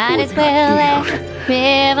that Might would as well not let yield.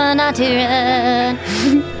 river not to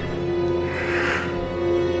run.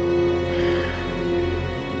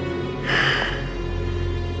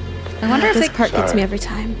 I wonder if This they part gets me every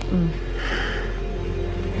time.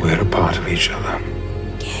 We're a part of each other.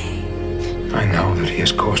 I know that he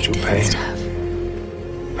has caused you pain.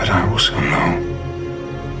 But I also know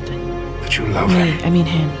that you love him. Me. I mean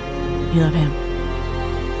him. You love him.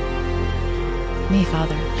 me,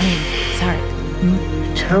 father. I mean,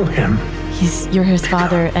 sorry. Tell him. You're his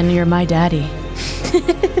father and you're my daddy.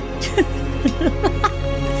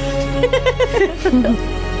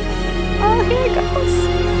 Oh, here it goes.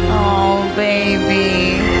 Oh,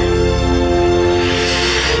 baby.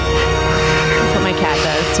 That's what my cat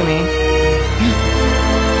does to me.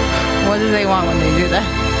 What do they want when they do that?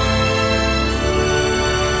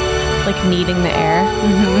 Like kneading the air.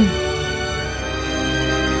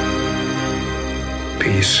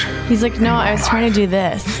 Peace. He's like, no, I was trying to do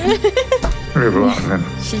this. Live long then.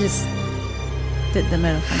 She just did the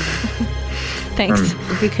middle finger. Thanks.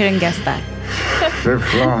 If you couldn't guess that. Live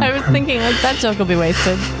long. I was thinking, like, that joke will be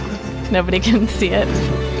wasted. Nobody can see it.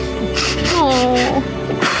 Oh.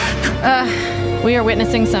 We are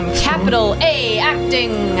witnessing some capital A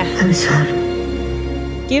acting.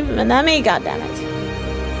 Give him an Emmy, goddammit.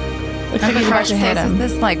 Looks like he's about to hit him.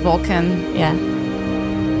 This like Vulcan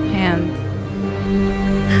hand.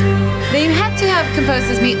 They had to have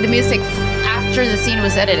composed the music after the scene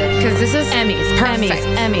was edited because this is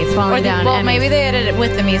Emmys falling down. Well, maybe they edited it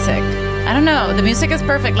with the music. I don't know. The music is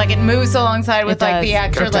perfect. Like it moves alongside with like the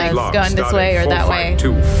actor like going this way or that way. It's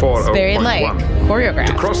very like choreographed.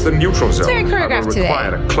 To cross the neutral zone, very choreographed I will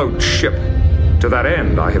require a cloaked ship. To that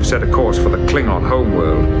end, I have set a course for the Klingon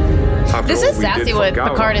homeworld. This is sassy what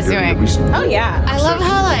Picard is doing. Oh yeah, I love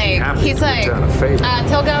how like he's like,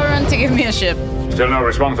 tell Gowron to give me a ship. Still no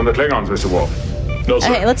response from the Klingons, Mr. Worf. No,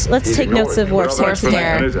 okay, let's take notes of Worf's hair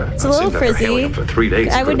there. It's a little frizzy.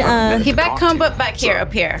 I would. He but back here,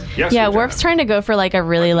 up here. Yeah, Worf's trying to go for like a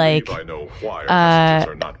really like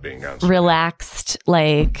relaxed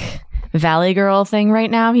like Valley Girl thing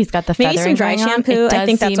right now. He's got the feathering. Maybe some dry shampoo. I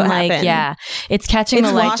think that's what happened. Yeah, it's catching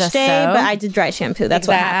the light just day, so. But I did dry shampoo. That's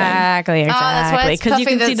what happened. Exactly. Because you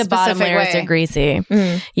can see the bottom layers are greasy.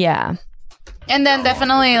 Mm. Yeah. And then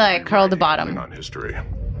definitely like curl the bottom.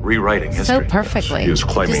 Rewriting history. So perfectly. He is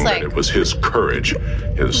claiming that it was his courage,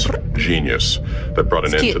 his genius, that brought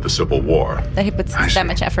an end to the Civil War. That he puts that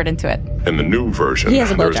much effort into it. In the new version,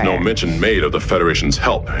 there is no mention made of the Federation's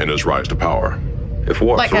help in his rise to power. If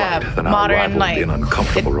Worf's like right, then our modern, arrival will be an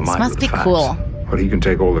uncomfortable reminder must of be the facts. cool. Well, he can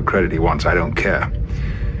take all the credit he wants. I don't care.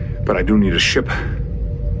 But I do need a ship.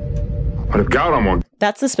 But if Gowron won't...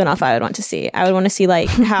 That's the spinoff I would want to see. I would want to see like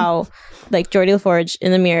how like Geordi LaForge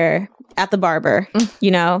in the mirror at the barber,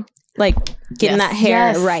 you know, like getting that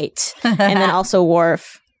hair right. And then also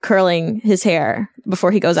Worf curling his hair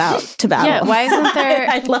before he goes out to battle. Yeah, why isn't there...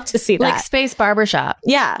 I'd love to see that. Like Space Barbershop.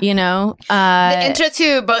 Yeah. You know? The intro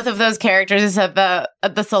to both of those characters is at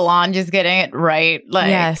the salon just getting it right. Like,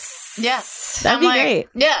 yes. Yes. That'd be great.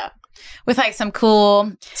 Yeah. With like some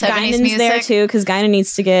cool 70s music. there too, because Guinan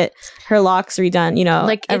needs to get her locks redone, you know,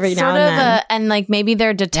 like every it's now sort and of then. and like maybe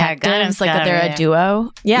they're detectives, like they're a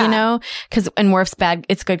duo, you know, because and Worf's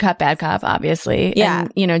it's good cop, bad cop, obviously. Yeah.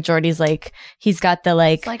 And, you know, Geordi's like, he's got the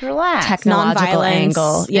like relax. technological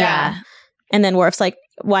angle. Yeah. And then Worf's like,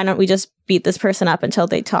 why don't we just beat this person up until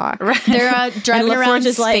they talk? They're driving around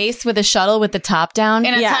space with a shuttle with the top down.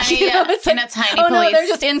 In a tiny, you know, it's in like, a tiny oh police. no, they're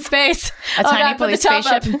just in space. A tiny police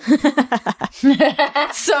spaceship.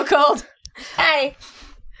 It's so cold. Hi.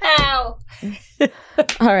 Ow.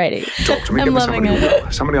 Alrighty. Talk to me. I'm loving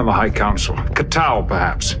it. Somebody on the High Council. Katal,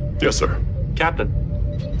 perhaps. Yes, sir.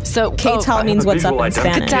 Captain. So Katal means what's up in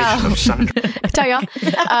Spanish. Katal, y'all.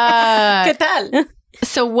 Katal.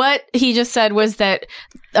 So what he just said was that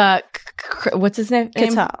what's his name?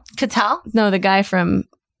 Katal? No, the guy from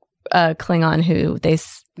Klingon who they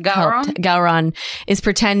Gowron is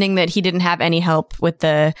pretending that he didn't have any help with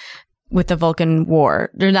the Vulcan war,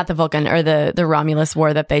 or not the Vulcan, or the Romulus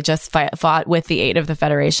war that they just fought with the aid of the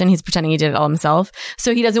Federation. He's pretending he did it all himself.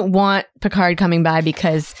 So he doesn't want Picard coming by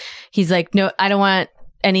because he's like, no, I don't want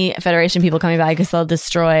any Federation people coming by because they'll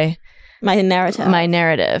destroy my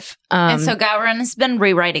narrative. And so Gowron has been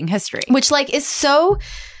rewriting history. Which, like, is so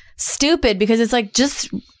stupid because it's like,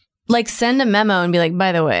 just, like, send a memo and be like,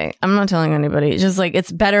 by the way, I'm not telling anybody. Just, like,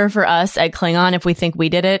 it's better for us at Klingon if we think we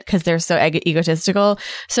did it because they're so egotistical.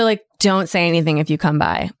 So, like, don't say anything if you come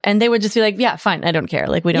by. And they would just be like, yeah, fine, I don't care.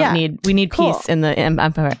 Like, we need peace in the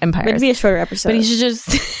empires. It'd be a shorter episode. But he should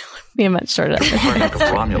just be a much shorter episode. Pardek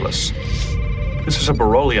of Romulus. This is a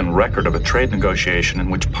Barolian record of a trade negotiation in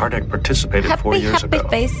which Pardek participated 4 years ago.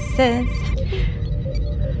 Faces.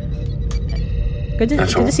 Good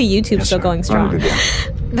to see YouTube still going strong.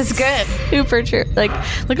 That's good. Super true. Like,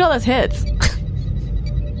 look at all those hits.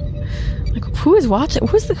 Like, who is watching?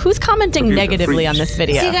 Who's commenting negatively on this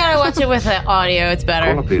video? So you gotta watch it with the audio. It's better.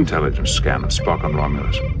 Call up the intelligence scan of Spock on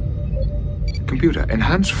Romulus. Computer,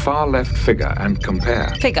 enhance far left figure and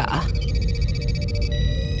compare. Figure.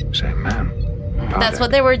 Same man. That's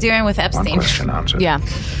what they were doing with Epstein. One question answered. Yeah.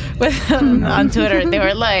 With on Twitter, they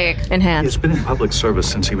were like, enhanced. He has been in public service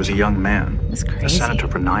since he was a young man. That's crazy. A senator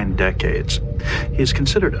for 9 decades. He is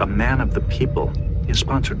considered a man of the people. He has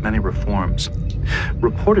sponsored many reforms.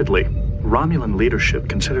 Reportedly, Romulan leadership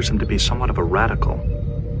considers him to be somewhat of a radical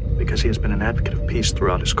because he has been an advocate of peace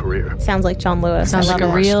throughout his career. Sounds like John Lewis. Sounds like a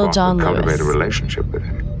real John Lewis. Cultivate a relationship with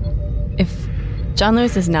him. If John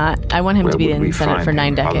Lewis is not, I want him to be in the Senate for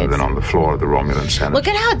 9 decades. Other than on the floor of the Romulan Senate. Look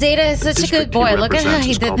at how Data is such a good boy. Look at how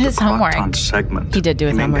he did his homework. Segment. He did do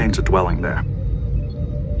his homework. He maintains a dwelling there.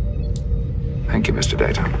 Thank you, Mr.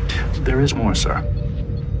 Data. There is more, sir.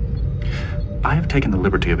 I have taken the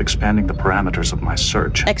liberty of expanding the parameters of my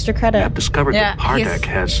search. Extra credit. I have discovered that Pardek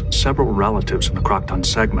has several relatives in the Crocton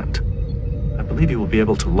segment. I believe you will be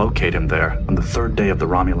able to locate him there on the 3rd day of the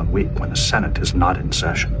Romulan week when the Senate is not in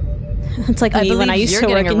session. It's like me when I used to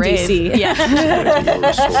work in D.C. Yeah.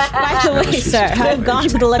 By the way, sir, I've gone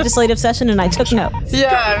to the legislative session and I took notes.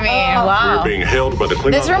 Yeah, I mean, wow. We're being held by the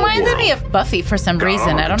Klingon This reminded homeworld. me of Buffy for some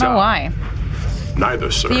reason. I don't know why.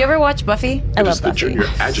 Neither, sir. Do you ever watch Buffy? It is the junior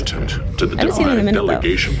adjutant to the Divine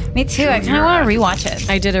Delegation. Me too. I kind of want to rewatch it.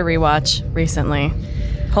 I did a rewatch recently.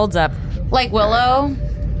 Holds up. Like Willow.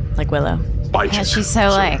 Like Willow. Yeah, she's so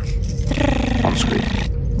like. On screen.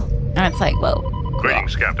 And it's like, whoa.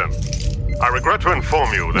 Greetings, Captain. I regret to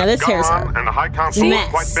inform you that Gowron and the High Council are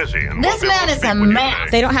quite busy. And This man is a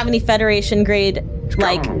mess. They don't have any Federation grade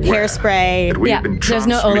like hairspray. Yeah, there's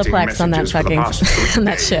no Olaplex on that fucking on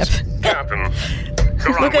that ship. Captain,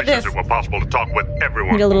 Gowron wishes it were possible to talk with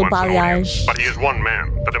everyone Need a little who wants to know him, balayage. but he is one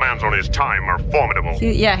man. The demands on his time are formidable.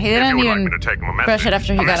 He didn't even brush it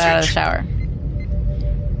after he got out of the shower.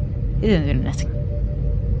 He didn't do nothing.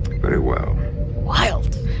 Very well.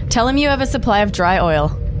 Wild. Tell him you have a supply of dry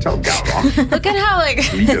oil. Tell Gowron, Look at how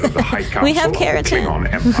like leader of the High Council We have of the keratin.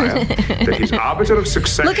 Klingon Empire, that his arbiter of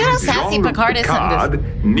succession, Look at how sassy Jean-Luc Picard is in this.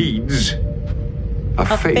 Picard, needs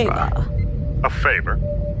a favor. A favor?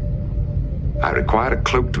 I require a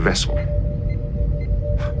cloaked vessel.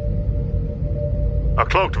 A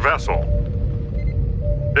cloaked vessel?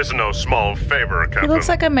 This is no small favor, Captain. he looks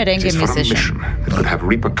like a merengue It is for a musician. mission that could have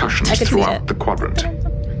repercussions I could see throughout it. the quadrant.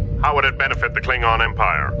 How would it benefit the Klingon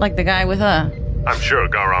Empire? Like the guy with a I'm sure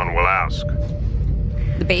Gowron will ask.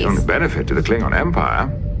 the The only base. benefit to the Klingon Empire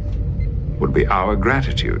would be our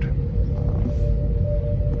gratitude.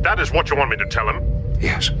 That is what you want me to tell him?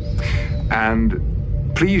 Yes. And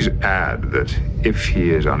please add that if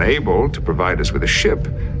he is unable to provide us with a ship,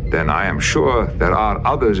 then I am sure there are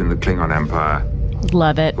others in the Klingon Empire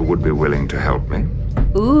Love it. who would be willing to help me.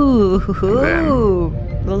 Ooh.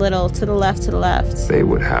 Then- The little to the left, to the left. They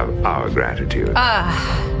would have our gratitude.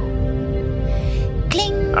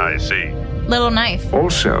 Cling. I see. Little knife.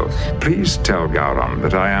 Also, please tell Gowron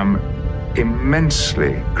that I am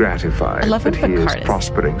immensely gratified I love that when he is Picard is-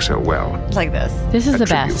 prospering so well. It's like this. This is A the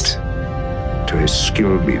tribute best. to his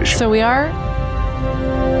skilled leadership. So we are.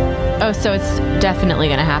 Oh, so it's definitely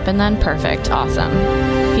going to happen then? Perfect. Awesome.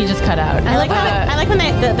 He just cut out. I like when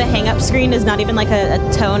the hang up screen is not even like a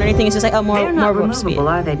tone or anything. It's just like, oh, more room speed.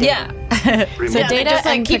 Are they? Yeah. So Yeah, they Data just,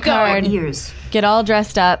 like, and keep Picard going. Years. get all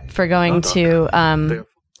dressed up for going to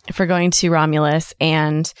Romulus,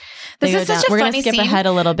 and they This go is such down. a We're funny gonna skip scene ahead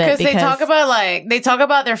a little bit they talk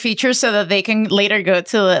about their features so that they can later go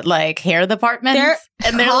to like hair departments.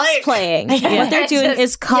 They're like cosplaying. What they're doing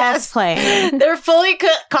is cosplaying. They're fully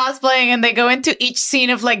cosplaying, and they go into each scene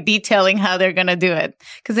of like detailing how they're gonna do it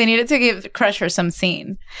because they needed to give Crusher some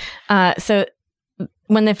scene. So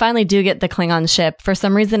when they finally do get the Klingon ship, for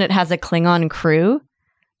some reason it has a Klingon crew,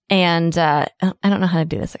 and I don't know how to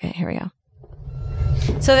do this. Okay, here we go.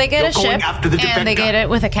 So they get You're a going ship after the and they defector, get it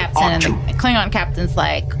with a captain, and aren't the Klingon captain's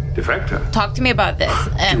like, Defector? "Talk to me about this."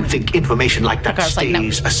 Do And you think information like that Picard's like, no.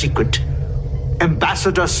 stays a secret?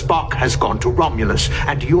 Ambassador Spock has gone to Romulus,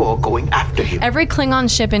 and you're going after him. Every Klingon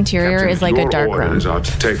ship interior Captain, is like a your dark room. orders are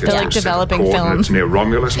to take They're us like to a set of developing film. coordinates near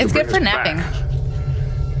Romulus and it's to good bring for us napping. back.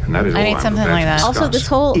 And that is I all need I'm something prepared like to that. Also, discuss. this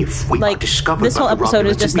whole If we are discovered this by whole the episode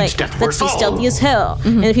is Romulans, just it like, means death for let's us be all. stealthy as hell,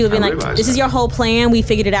 and people being I like, realize "This is that. your whole plan. We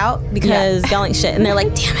figured it out because y'all ain't shit." And they're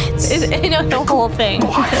like, "Damn it!" You know, the whole thing.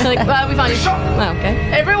 They're like, well, we found you. Oh, okay.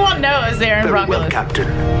 Everyone knows they're in Very well, Romulus. Captain.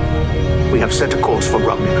 We have set a course for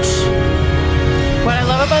Romulus. What I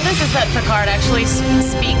love about this is that Picard actually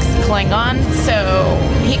speaks Klingon, so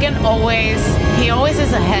he always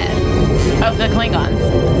is ahead of the Klingons.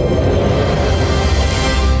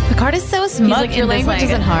 Picard is so smug. He's like, your in this, language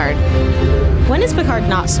isn't hard. When is Picard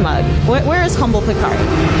not smug? Where is humble Picard?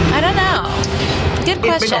 I don't know. Good It may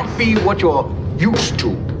question. not be what you're used to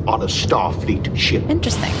on a Starfleet ship.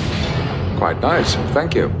 Interesting. Quite nice.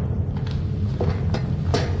 Thank you.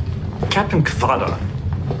 Captain Kavada,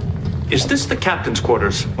 is this the captain's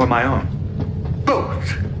quarters or my own?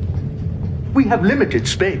 Both. We have limited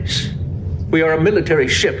space. We are a military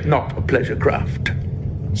ship, not a pleasure craft.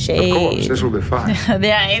 Shade. Of course, this will be fine.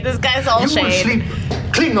 Yeah, this guy's all You will shade. sleep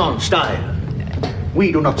Klingon style.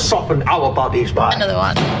 We do not soften our bodies by Another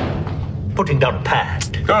one. putting down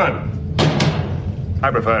pad. Good. I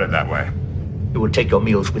prefer it that way. You will take your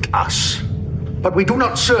meals with us. But we do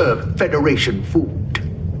not serve Federation food.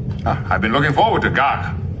 I've been looking forward to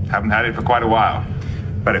Gag. Haven't had it for quite a while.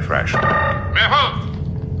 Very fresh.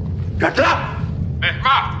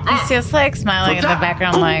 He's just like smiling in the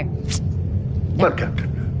background, like, Well, Captain,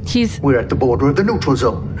 we're at the border of the neutral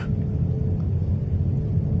zone.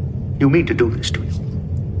 You mean to do this, do you?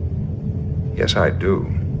 Yes, I do.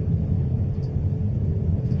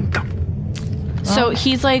 So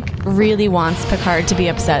he's like really wants Picard to be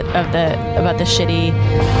upset about the shitty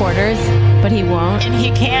quarters, but he won't. And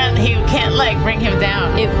he can't like bring him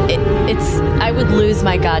down. It's I would lose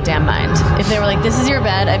my goddamn mind if they were like, "This is your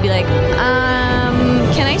bed." I'd be like,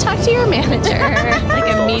 can I talk to your manager?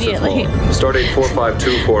 Like immediately. Stardate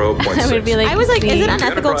 45240.6. I would be like, I was like, is it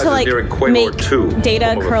unethical to like make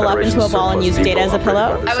Data curl up into a ball and use Data as a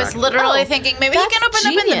pillow? I was literally thinking maybe he can open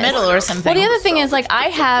up in the middle or something. Well, the other thing is like I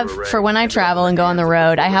have for when I travel and go on the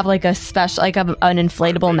road, I have like a special like an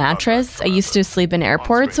inflatable mattress. I used to sleep in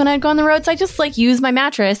airports when I'd go on the road, so I just like use my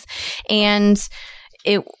mattress, and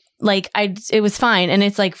it was fine, and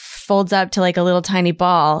it's like folds up to like a little tiny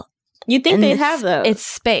ball. You'd think they'd have those. It's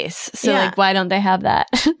space. So like why don't they have that?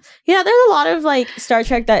 Yeah, there's a lot of like Star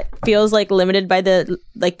Trek that feels like limited by the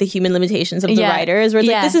human limitations of the writers, where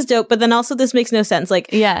it's like, this is dope, but then also this makes no sense. Like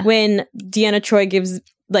when Deanna Troi gives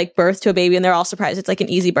like birth to a baby and they're all surprised it's like an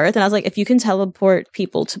easy birth, and I was like, if you can teleport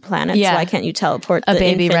people to planets, why can't you teleport a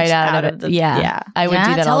baby right out of it? I would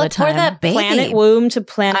do that all the time. That baby. Planet womb to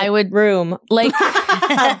planet room. Like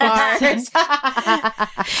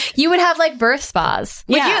you would have like birth spas.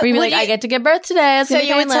 Where you'd be like, I get to give birth today. So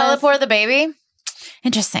you would teleport the baby?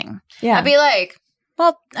 Interesting. Yeah. I'd be like,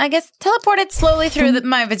 well, I guess teleport it slowly through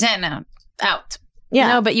my vagina out. Yeah.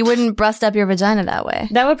 No, but you wouldn't bust up your vagina that way.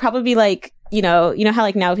 That would probably be like, you know how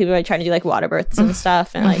like now people are trying to do like water births and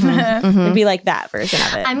stuff, and like it'd be like that version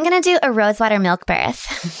of it. I'm gonna do a rosewater milk birth.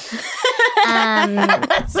 I'm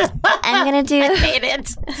gonna do. I hate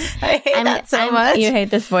it. I hate that so much. You hate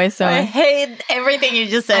this voice so much. I hate everything you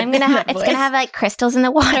just said. It's gonna have like crystals in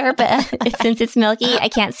the water, but since it's milky, I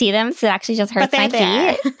can't see them, so it actually just hurts my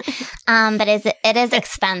feet. But it is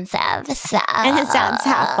expensive, so and it sounds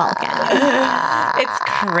half Vulcan. It's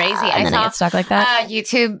crazy. And then it gets stuck like that. A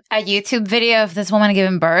YouTube video of this woman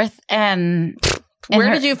giving birth, and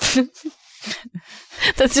where did you?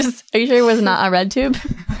 That's just. Are you sure it was not a red tube?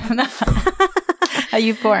 No. A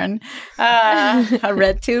YouPorn. A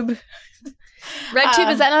red tube. Red tube,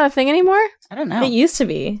 is that not a thing anymore? I don't know. It used to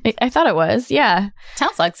be. I thought it was. Yeah.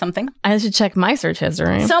 Sounds like something. I should check my search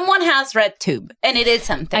history. Someone has red tube, and it is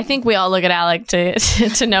something. I think we all look at Alec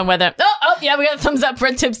to know whether. Oh, yeah, we got a thumbs up.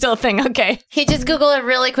 Red tube's still a thing. Okay. He just Googled it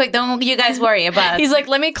really quick. Don't you guys worry about it. He's like,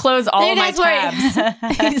 let me close all my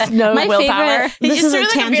tabs. He's no my willpower. Favorite, this is a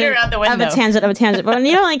tangent out the window. of a tangent. But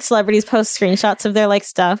when like celebrities post screenshots of their like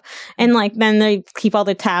stuff, and like then they keep all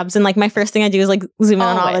their tabs, and like my first thing I do is like zoom in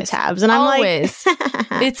on all the tabs, and I'm like,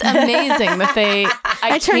 it's amazing that they.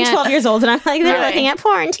 I turned 12 years old, and I'm like, they're looking at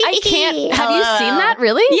porn. I can't. Have you seen that?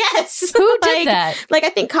 Really? Yes. Who did that? Like, I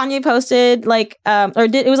think Kanye posted like,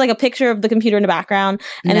 it was like a picture of the computer in the background,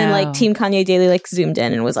 and then like Team Kanye Daily like zoomed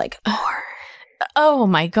in and was like, oh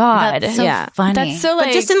my god, that's so funny. That's so like,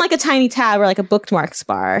 but just in like a tiny tab or like a bookmarks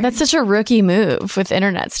bar. That's such a rookie move with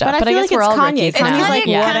internet stuff. But I guess like we're all Kanye. rookies. Kanye's like,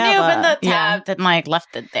 Kanye opened the tab and like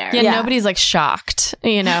left it there. Yeah, nobody's like shocked,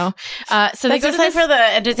 you know. So they go to this for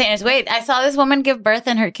the entertainers. Wait, I saw this woman give birth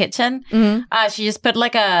in her kitchen. Mm-hmm. She just put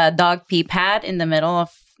like a dog pee pad in the middle of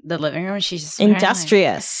the living room. She's just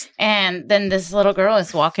industrious. And then this little girl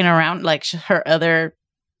is walking around like her other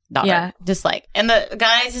daughter, just like, and the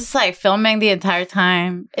guy's just like filming the entire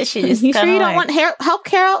time. She just you sure you don't want help,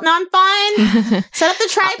 Carol? No, I'm fine. Set up the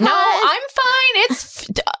tripod. No, I'm fine. It's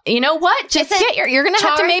you know what? Just get you're gonna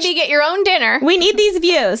have to maybe get your own dinner. We need these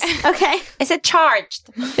views. Okay, is it charged?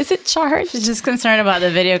 Is it charged? She's just concerned about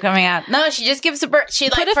the video coming out. No, she just gives a birth. She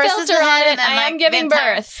like put a filter on it, and I am giving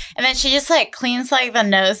birth, and then she just like cleans like the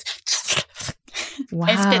nose. Wow.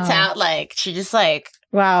 And spits out like she just like.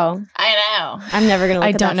 Wow. I know. I'm never going to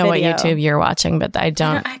look at that I don't know what YouTube you're watching, but I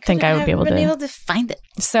don't think I would be able to find it.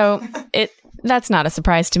 So that's not a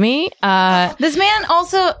surprise to me. This man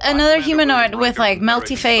also another humanoid with like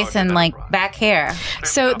melty face and like back hair.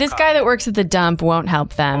 So this guy that works at the dump won't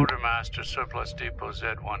help them. Quartermaster Surplus Depot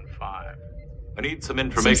Z15. I need some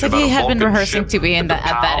information Seems like about he a had been Vulcan rehearsing ship to be in at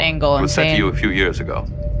that angle. It was sent to you a few years ago.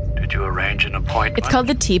 Did you arrange an appointment? It's called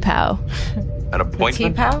the T-POW. An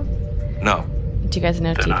appointment? T-POW? No. Do you guys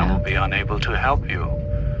know Then T-POW? I will be unable to help you.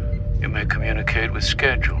 You may communicate with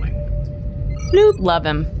scheduling. Nope. Love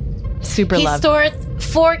him. Super he love. He stored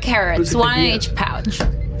 4 carrots, one in each pouch.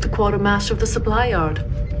 The quartermaster of the supply yard,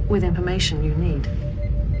 with information you need.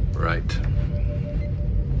 Right.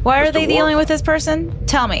 Why are they dealing with this person?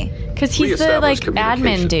 Tell me. Because he's the like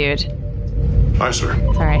admin dude. Hi, sir.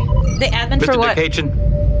 Sorry. The admin Mr. for what?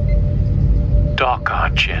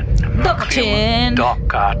 Dockarchin. Dockarchin.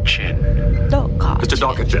 Dockarchin. Mr.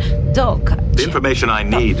 Dockarchin. The information I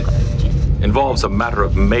need involves a matter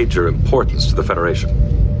of major importance to the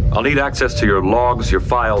Federation. I'll need access to your logs, your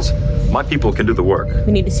files. My people can do the work.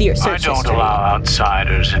 We need to see your search history. I don't allow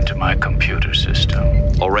outsiders into my computer system.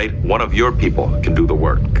 All right, one of your people can do the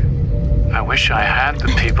work. I wish I had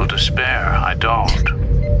the people to spare. I don't.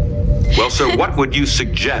 Well, sir, what would you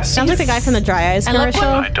suggest? Sounds like the guy from the Dry Eyes commercial.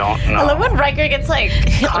 I don't know. I love when Riker gets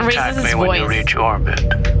raises Contact his me voice. when you reach orbit.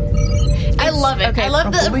 I love it. Okay, I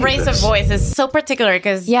love the raise of voice. It's so particular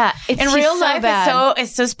because in real life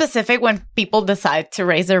it's so specific when people decide to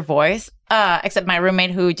raise their voice. Except my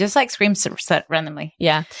roommate who just like screams randomly.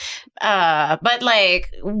 Yeah. But like,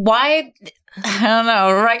 why? I don't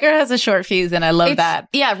know. Riker has a short fuse, and I love that.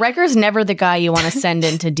 Yeah, Riker's never the guy you want to send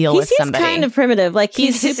in to deal with somebody. He's kind of primitive. Like,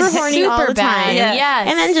 he's super horny all the time. Yes.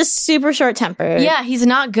 And then just super short-tempered. Yeah, he's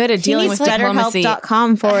not good at dealing with diplomacy.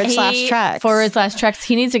 BetterHelp.com/Trex.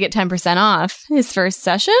 He needs to get 10% off his first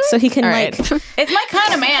session. So he can, It's my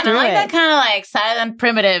kind of man. I like that kind of like silent,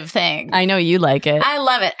 primitive thing. I know you like it. I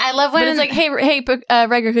love it. I love when but it's like, hey,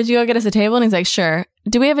 Riker, could you go get us a table? And he's like, sure.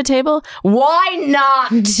 Do we have a table? Why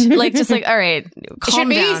not? Like, just like, all right, calm down. It should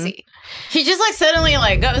be easy. He just like suddenly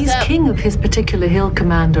like goes He's up. king of his particular hill,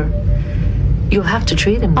 Commander. You'll have to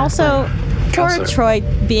treat him that also, way. poor Troy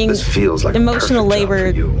being this feels like emotional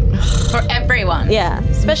labor for everyone. Yeah,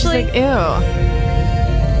 especially like, ew.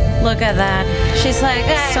 Look at that. She's like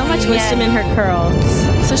so much wisdom in her curls.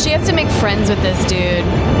 So she has to make friends with this dude.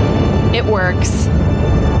 It works.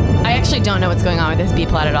 I actually don't know what's going on with this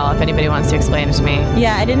B-plot at all, if anybody wants to explain it to me.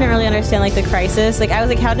 Yeah, I didn't really understand, like, the crisis. Like, I was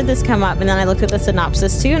like, how did this come up? And then I looked at the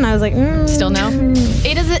synopsis, too, and I was like, Still no?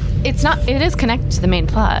 It is connected to the main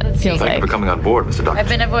plot, it feels Thank you for coming on board, Mr. Doctor. I've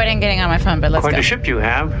been avoiding getting on my phone, but let's Quite go. a ship you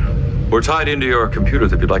have. We're tied into your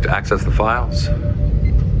computers if you'd like to access the files.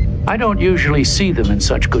 I don't usually see them in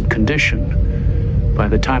such good condition. By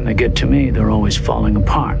the time they get to me, they're always falling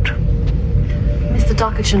apart. Mr.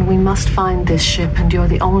 Dockerton, we must find this ship, and you're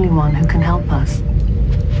the only one who can help us.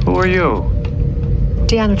 Who are you?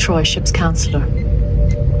 Deanna Troy, ship's counselor.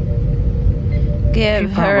 Give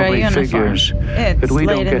He her a probably uniform. figures that we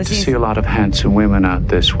don't get to see a lot of handsome women out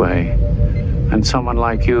this way. And someone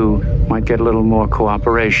like you might get a little more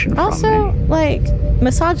cooperation from me. Also, like,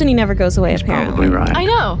 misogyny never goes away, apparently. Probably right. I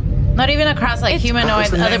know. Not even across like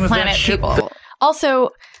humanoid other planet people. Also,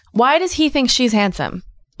 why does he think she's handsome?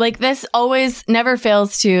 Like, this always never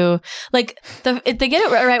fails to, like, they get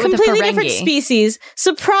it right with the Ferengi. Completely different species.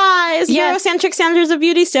 Surprise! Yes. Eurocentric standards of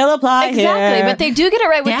beauty still apply Exactly, here. but they do get it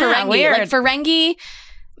right with Ferengi. Weird. Like, Ferengi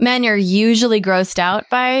men are usually grossed out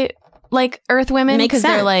by, like, Earth women because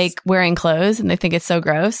they're, like, wearing clothes and they think it's so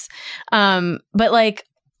gross. But, like,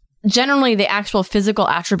 generally the actual physical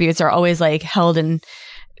attributes are always, like, held in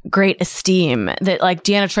great esteem. That, like,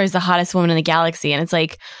 Deanna Troy's the hottest woman in the galaxy. And it's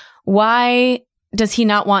like, why does he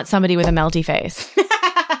not want somebody with a melty face?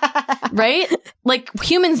 Right? Like,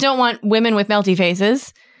 humans don't want women with melty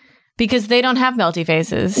faces because they don't have melty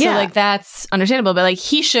faces. So, like, that's understandable. But, like,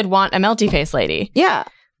 he should want a melty face lady. Yeah.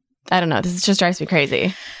 I don't know. This just drives me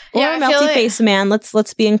crazy. Or a melty face man.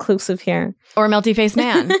 Let's be inclusive here. Or a melty face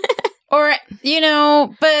man. Or, you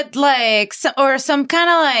know, but like, some kind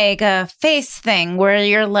of like a face thing where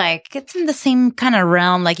you're like, it's in the same kind of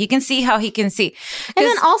realm. Like, you can see how he can see. And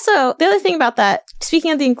then also, the other thing about that,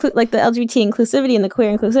 speaking of the the LGBT inclusivity and the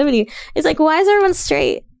queer inclusivity, is like, why is everyone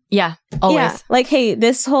straight? Yeah, always. Yeah. Like, hey,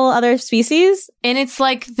 this whole other species. And it's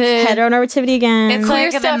like the heteronormativity again. It's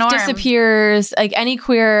queer like stuff disappears. Like, any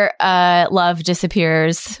queer love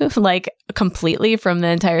disappears, like, completely from the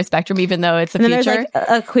entire spectrum, even though it's a and then feature. There's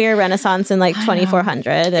like a queer renaissance in like 2400.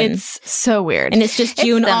 And it's so weird. And it's just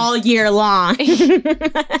June all year long.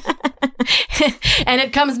 And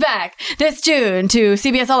it comes back this June to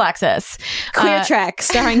CBS All Access. Queer Trek,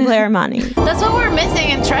 starring Blair Money. That's what we're missing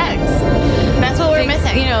in Treks. That's what we're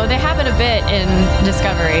missing. You know, they have it a bit in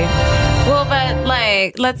Discovery. Well, but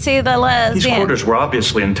like, let's see the lesbian. These quarters were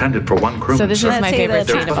obviously intended for one crewman. So this is my favorite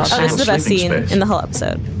scene of all time. Oh, this is the best scene in the whole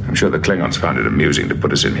episode. I'm sure the Klingons found it amusing to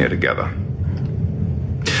put us in here together.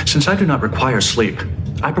 Since I do not require sleep,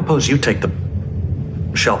 I propose you take the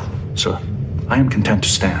shelf, sir. I am content to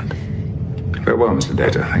stand. Very well, Mr.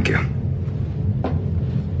 Data. Thank you.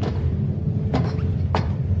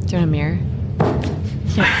 Do you want a mirror?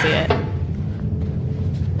 Can't see it.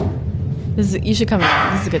 You should come in.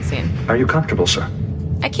 This is a good scene. Are you comfortable, sir?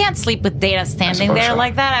 I can't sleep with Data standing there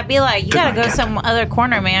like that. I'd be like, you gotta go some other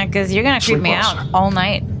corner, man, because you're gonna creep me out all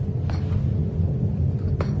night.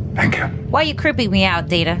 Thank you. Why are you creeping me out,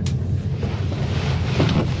 Data?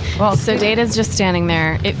 Well, so Data's just standing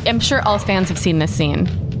there. I'm sure all fans have seen this scene.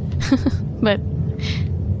 But,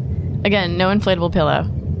 again, no inflatable pillow.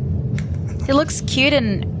 He looks cute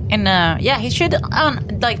and he should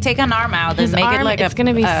take an arm out and make it like it's going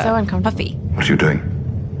to be so uncomfortable. Puffy. What are you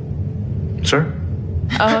doing? Sir?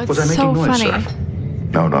 Oh, Was I it's making so noise, funny. sir?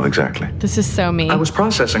 No, not exactly. This is so me. I was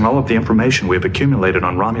processing all of the information we have accumulated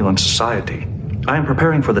on Romulan society. I am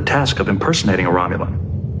preparing for the task of impersonating a Romulan.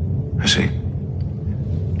 I see.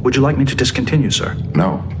 Would you like me to discontinue, sir?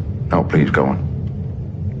 No. No, please, go on.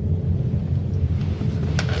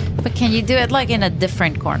 But can you do it like in a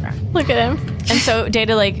different corner? Look at him. And so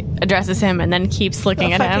Data like addresses him and then keeps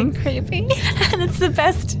looking at him. Creepy. And it's the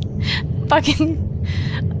best fucking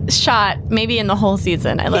shot maybe in the whole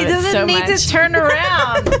season. I love it so much. He doesn't need to turn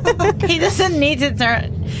around. He doesn't need to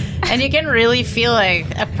turn. And you can really feel like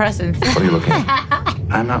a presence. What are you looking at?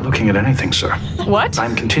 I'm not looking at anything, sir. What?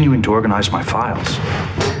 I'm continuing to organize my files.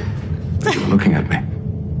 You're looking at me.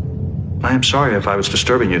 I am sorry if I was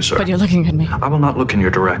disturbing you, sir. But you're looking at me. I will not look in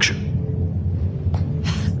your direction.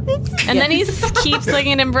 And then he keeps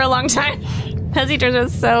looking at him for a long time. As he turns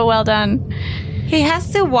out so well done. He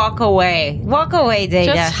has to walk away. Walk away,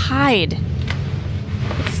 Data. Just hide.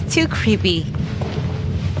 It's too creepy.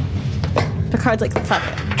 Picard's like, fuck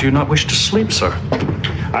it. Do you not wish to sleep, sir?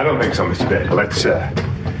 I don't think so, Mr. Data.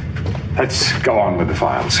 Let's go on with the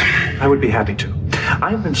files. I would be happy to. I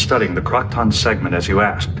have been studying the Crocton segment as you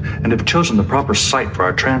asked, and have chosen the proper site for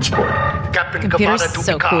our transport. Captain Computer's Kavada to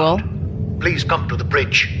so Picard. cool. Please come to the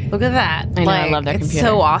bridge. Look at that. I know, I love that it's computer.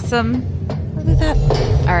 so awesome. Look at that.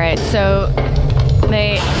 All right, so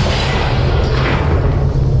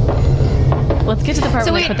let's get to the part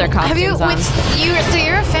where they put their costumes on. So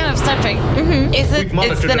you're a fan of Star Trek. Mm-hmm.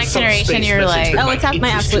 It's the Next Generation. You're like, it's my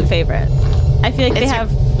absolute favorite. I feel like they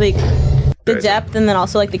have like the depth and then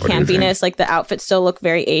also like the campiness. Like the outfits still look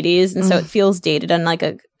very 80s, and so it feels dated in like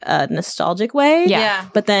a nostalgic way. Yeah.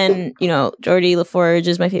 But then Geordi LaForge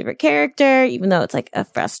is my favorite character, even though it's like a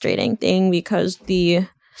frustrating thing because the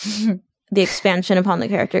expansion upon the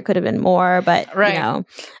character could have been more, but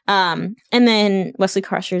and then Wesley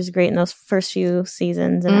Crusher is great in those first few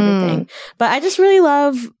seasons and everything. But I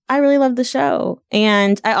really love the show.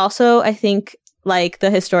 And I think like the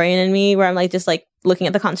historian in me where I'm like just like looking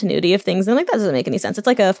at the continuity of things and like that doesn't make any sense. It's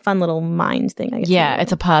like a fun little mind thing, I guess. Yeah,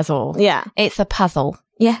 it's a puzzle. Yeah. It's a puzzle.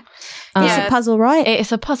 Yeah. It's a puzzle, right?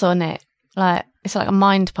 It's a puzzle, isn't it? Like it's like a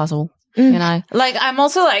mind puzzle. You know, like I'm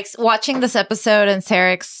also like watching this episode and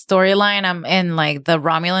Sarek's storyline. I'm in like the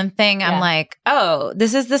Romulan thing. I'm like, oh,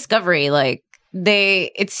 this is Discovery. Like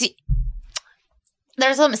there's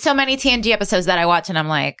so many TNG episodes that I watch, and I'm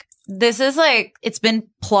like, this is like it's been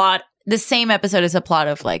plot. The same episode is a plot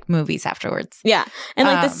of like movies afterwards. Yeah, and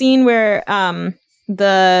like the scene where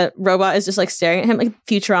the robot is just like staring at him. Like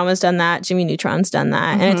Futurama's done that. Jimmy Neutron's done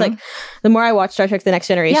that. And it's like, the more I watch Star Trek The Next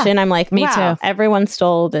Generation, I'm like, me wow, too. Everyone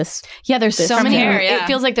stole this. Yeah, there's this so many. It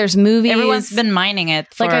feels like there's movies. Everyone's been mining it.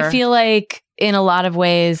 Like I feel like in a lot of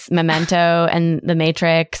ways, Memento and The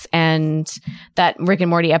Matrix and that Rick and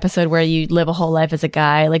Morty episode where you live a whole life as a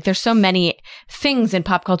guy. Like there's so many things in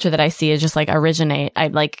pop culture that I see is just like originate.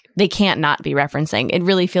 They can't not be referencing. It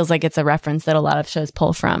really feels like it's a reference that a lot of shows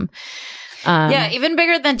pull from. Even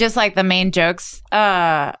bigger than just like the main jokes,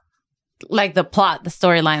 like the plot, the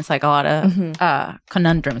storylines, like a lot of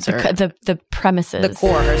conundrums or the premises, the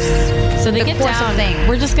cores. So they get down.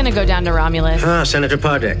 We're just gonna go down to Romulus. Senator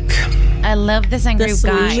Pardek. I love this angry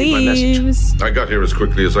guy. I got here as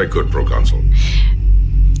quickly as I could, Proconsul.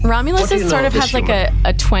 Romulus sort of has like a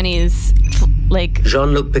 20s like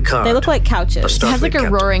Jean-Luc Picard. They look like couches. It has like a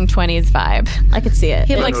roaring 20s vibe. I could see it.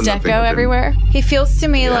 He like deco everywhere. He feels to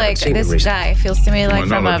me like this guy feels to me like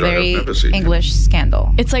from a very English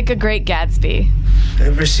Scandal. It's like a Great Gatsby.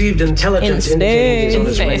 I've received intelligence indicating he's on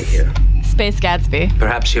his way here. Space Gatsby.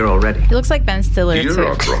 Perhaps here already. He looks like Ben Stiller You're too.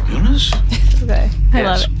 a Romulus? Okay. I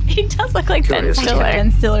love it. He does look like Ben Stiller.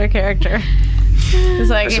 Ben Stiller character. It's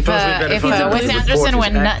like if Wes Anderson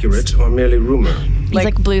went nuts. Accurate or merely rumor. He's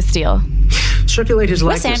like Blue Steel. Circulate his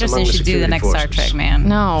Wes likeness Anderson among the should do the next security Star Trek, man.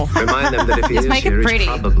 No. Remind them that if he Just is make it here, pretty. he's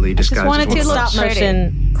probably disguised wanted as to one. look Stop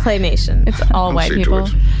motion claymation. It's all white people.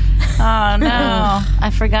 Oh no,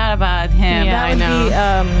 I forgot about him. Yeah, I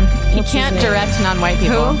know. He can't direct non-white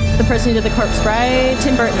people. Who? The person who did The Corpse Bride,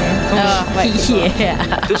 Tim Burton.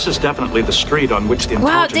 Yeah. This is definitely the street on which the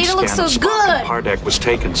Wow, intelligence Data looks scan so of Spock and good. Pardek was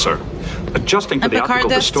taken, sir. Adjusting for And the Picard optical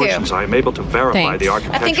does too. distortions, I am able to verify the I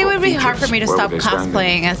architectural think it would be hard for me to Where stop were they standing?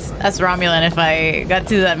 cosplaying as Romulan if I got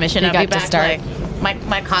to that mission. I'd got be to back start. like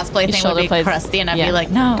my cosplay Your thing shoulder would be blades. crusty, and I'd Yeah. be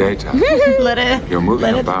like, no, Data. let it. You're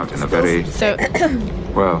moving about in a very, So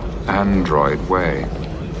android way.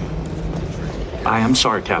 I am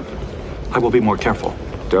sorry, Captain. I will be more careful.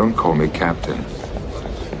 Don't call me Captain.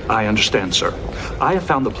 I understand, sir. I have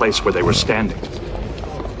found the place where they were standing.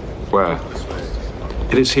 Where?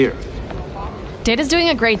 It is here. Data's doing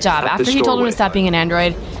a great job. At After this he told him doorway. to stop being an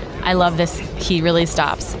android, I love this. He really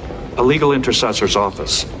stops. A legal intercessor's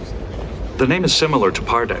office. The name is similar to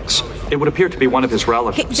Pardex. It would appear to be one of his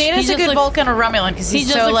relatives. Data's a good Vulcan or Romulan because He he's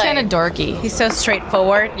just so looks like kind of dorky. He's so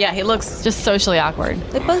straightforward. Yeah, he looks just socially awkward.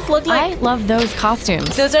 They both look like. I love those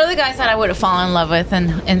costumes. Those are the guys that I would have fallen in love with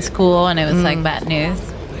in school, and it was like bad news.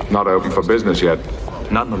 Not open for business yet.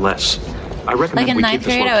 Nonetheless, I recommend Like in we ninth keep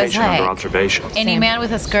this grade, I was location under like, observation. Any man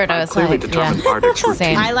with a skirt, I was Clearly like, determined Pardex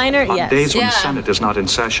routine. Eyeliner, On yes. days when Yeah. the Senate is not in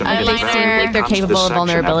session, it is They seem invariably like they're comes to capable this of section at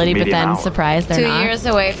the vulnerability, but median then hour. surprised they're 2 not. years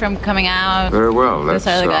away from coming out. Very well. Those Let's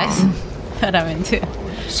are the guys that I'm into.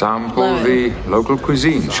 sample Love the local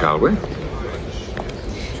cuisine, shall we?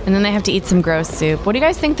 And then they have to eat some gross soup. What do you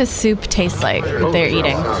guys think the soup tastes like that they're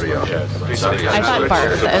eating? I thought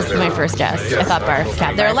barf. That was my first guess. I thought barf.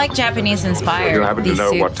 Cat They're barf. like Japanese inspired. You happen to these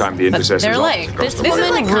know what suits. time the But intercessor's They're office like goes this to is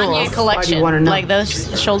work? like Kanye collection. Like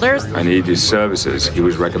those shoulders. I need his services. He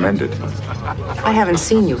was recommended. I haven't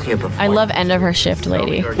seen you here before. I love end of her shift,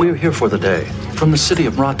 lady. We're here for the day. From the city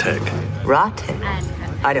of Rateg.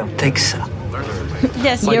 Rateg? I don't think so.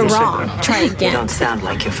 Yes, Why You're do you say wrong. that? Try You again. don't sound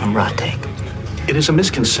like you're from Rateg. It is a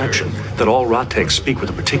misconception that all Rategs speak with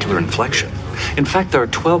a particular inflection. In fact, there are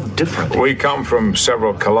 12 different. We come from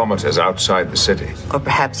several kilometers outside the city. Or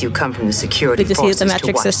perhaps you come from the security Did you see that the forces to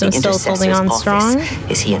metric watch system's the still holding on intercessor's strong?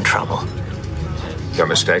 office. Is he in trouble? You're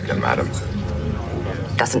mistaken, madam.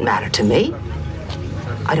 Doesn't matter to me.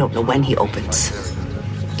 I don't know when he opens.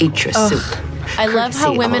 Eat your soup. I love how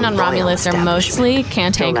Courtesy women of on a royal Romulus are mostly establishment.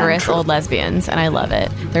 cantankerous Till then, old lesbians, and I love it.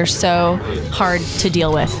 They're so hard to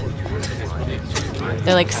deal with.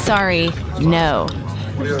 They're like, sorry, no.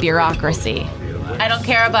 Bureaucracy. I don't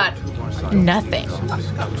care about nothing.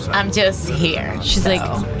 I'm just here. She's like,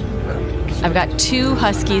 I've got 2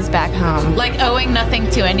 huskies back home. Like owing nothing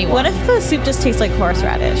to anyone. What if the soup just tastes like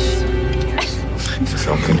horseradish?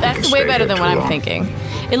 That's way better than what I'm thinking.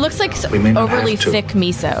 It looks like We may not overly have to. thick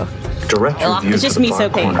miso. Direct your Ugh, views it's just to the miso far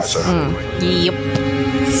corner, paste. sir.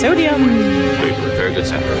 Yep. Sodium. Very good,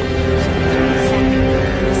 Senator.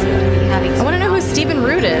 I want to know who Stephen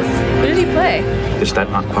Root is. Who did he play? Is that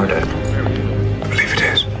not Pardex? I believe it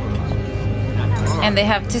is. And they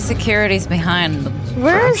have 2 securities behind them.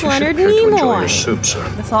 Where's Leonard Enjoy your Nimoy? soup, sir.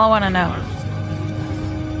 That's all I want to know.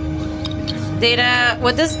 Data,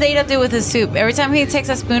 what does Data do with his soup? Every time he takes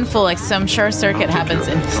a spoonful, like some short circuit happens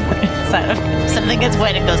inside of him. Something gets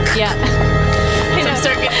wet and goes, Yeah. some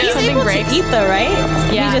circuit He's goes. able to eat though, right?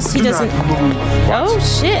 Yeah. He doesn't. Oh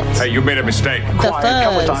shit! Hey, you made a mistake. The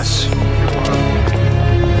fuzz.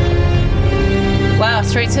 Wow,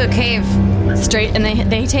 straight to a cave. Straight, and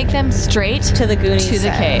they take them straight To the Goonies to the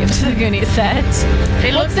set. cave. To the Goonies set.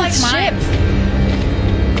 It looks like mine.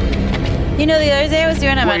 You know, the other day I was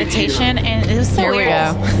doing a meditation, and it was so Here we weird.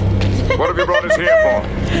 go. What have you brought us here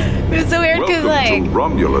for? It was so weird because, like,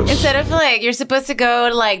 Romulus. instead of like you're supposed to go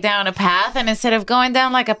like down a path, and instead of going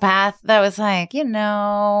down like a path that was like, you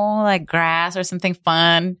know, like grass or something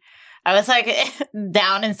fun, I was like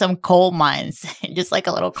down in some coal mines, just like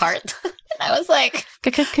a little cart. And I was like,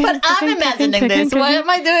 but I'm imagining this. Why am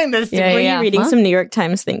I doing this? Were you reading some New York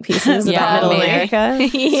Times think pieces about Middle America?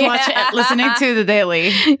 Listening to the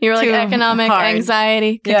Daily. You were like Too economic hard.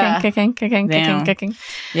 anxiety. Kicking. Damn.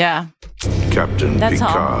 Yeah. Captain That's all.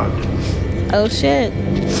 Picard. Oh shit!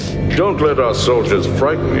 Don't let our soldiers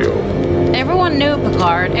frighten you. Everyone knew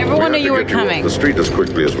Picard. Everyone knew had you to were get off coming. the street as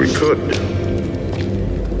quickly as we could.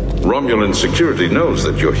 Romulan security knows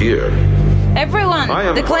that you're here. Everyone. I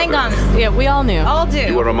am The Klingons. Yeah, we all knew. All do.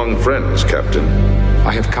 You are among friends, Captain.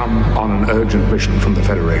 I have come on an urgent mission from the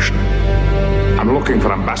Federation. I'm looking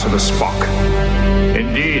for Ambassador Spock.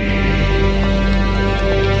 Indeed.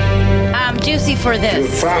 I'm juicy for You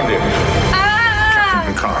this. found him. Ah!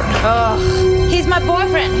 Picard. Ugh. He's my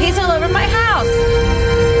boyfriend. He's all over my house.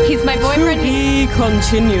 He's my boyfriend. Be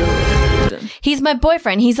continued. He's my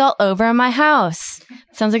boyfriend. He's all over my house.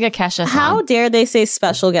 Sounds like a Kesha song. How dare they say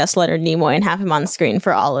special guest Leonard Nimoy and have him on screen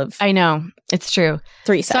for all of I know. It's true.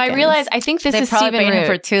 3 So seconds? I realized, I think this They is probably Stephen paid him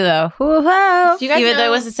Root. for 2 though. Woo-hoo. Do you guys Even though it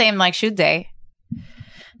know- was the same like shoot day.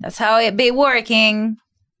 That's how it be working.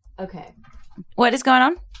 Okay. What is going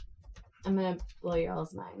on? I'm going to blow your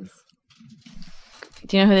all's minds.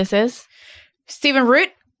 Do you know who this is? Stephen Root?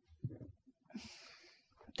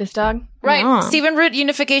 This dog? Right. Yeah. Stephen Root,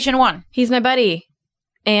 Unification 1. He's my buddy.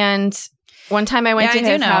 And one time I went Yeah, to I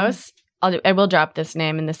do his know. house. I will drop this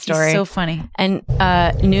name in this story. He's so funny. And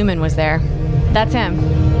Newman was there. That's him.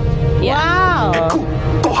 Yeah.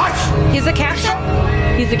 Wow. He's a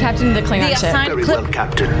captain? He's the captain of the Klingon The ship. assigned Very clip. well,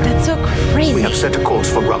 Captain. That's so crazy. We have set a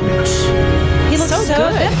course for Romulus. He looks so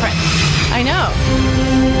good. Different. I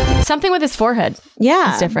know. Something with his forehead.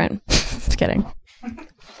 Yeah. It's different. Just kidding.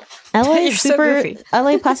 LA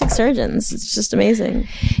LA plastic surgeons. It's just amazing.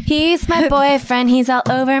 He's my boyfriend. He's all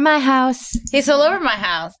over my house. He's all over my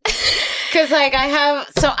house. Because like I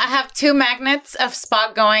have 2 magnets of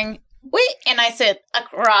Spock going, wait, and I sit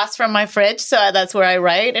across from my fridge. So that's where I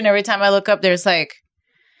write. And every time I look up, there's my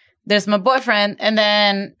boyfriend. And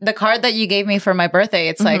then the card that you gave me for my birthday,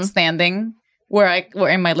 it's like standing where we're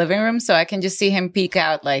in my living room. So I can just see him peek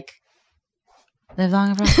out like, live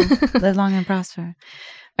long and prosper. Live long and prosper.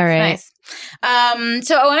 All right. Nice.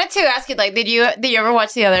 So I wanted to ask you, like, did you ever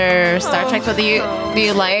watch the other Star Trek? So do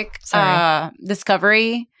you like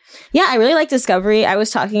Discovery? Yeah, I really like Discovery. I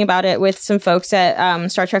was talking about it with some folks at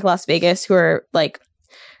Star Trek Las Vegas who are like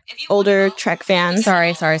older Trek fans.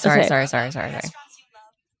 Sorry.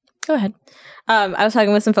 Go ahead. I was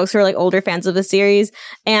talking with some folks who are like older fans of the series,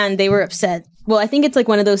 and they were upset. Well, I think it's like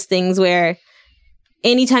one of those things where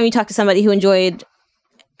anytime you talk to somebody who enjoyed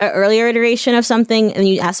an earlier iteration of something and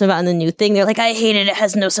you ask them about the new thing, they're like, I hate it. It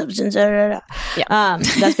has no substance. Yeah.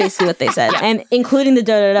 That's basically what they said. And including the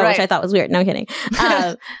which I thought was weird. No, I'm kidding.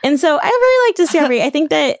 And so I really like Discovery. I think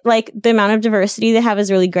that like the amount of diversity they have is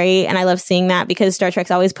really great. And I love seeing that because Star Trek's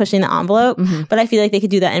always pushing the envelope, but I feel like they could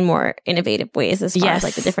do that in more innovative ways as far as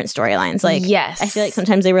like the different storylines. Like, I feel like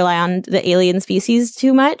sometimes they rely on the alien species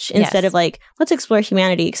too much instead of like, let's explore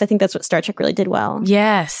humanity. Because I think that's what Star Trek really did well.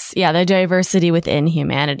 Yes. Yeah. The diversity within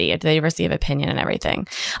humanity. The diversity of opinion and everything.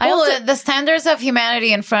 The standards of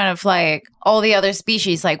humanity in front of like all the other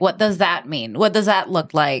species, like what does that mean? What does that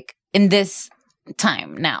look like in this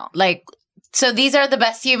time now? Like, so these are the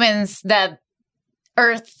best humans that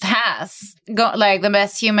Earth has. Like the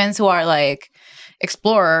best humans who are like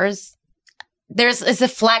explorers. It's a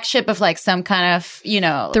flagship of like some kind of,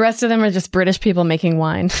 The rest of them are just British people making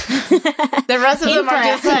wine. The rest of them are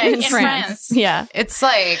just like in France. Yeah. It's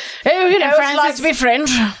like, France likes to be French.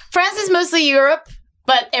 France is mostly Europe,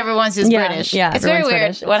 but everyone's just British. Yeah, it's very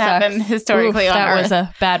weird what happened historically on Earth. That was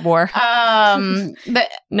a bad war. But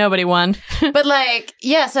nobody won. But like,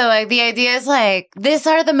 so like the idea is like, these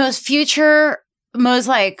are the most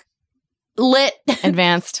like lit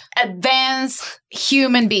advanced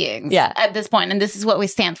human beings at this point, and this is what we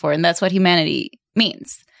stand for, and that's what humanity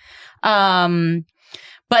means.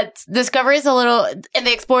 But Discovery is a little, and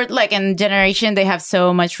they explore like in Generation they have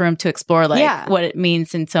so much room to explore like what it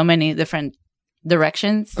means in so many different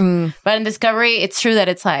directions. But in Discovery it's true that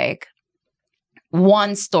it's like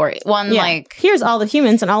one story, like here's all the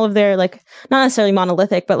humans and all of their like not necessarily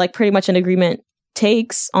monolithic but like pretty much an agreement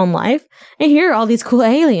takes on life, and here are all these cool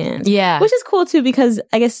aliens, which is cool too, because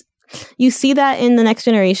I guess you see that in the Next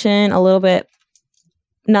Generation a little bit,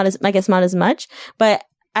 not as much, but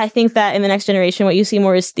I think that in the Next Generation what you see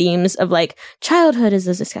more is themes of like childhood is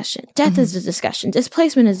a discussion, death is a discussion,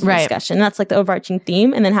 displacement is a discussion. That's like the overarching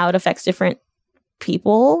theme, and then how it affects different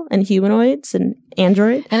people and humanoids and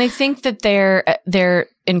android. And I think that they're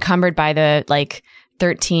encumbered by the like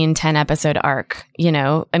 10 episode arc,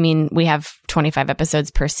 I mean, we have 25 episodes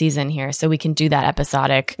per season here, so we can do that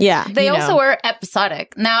episodic. Yeah. They also were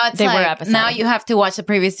episodic. Now it's now you have to watch the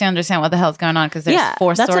previous to understand what the hell's going on, because there's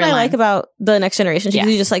 4 storylines. That's what I like about the Next Generation.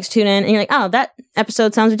 You just like tune in and you're like, oh, that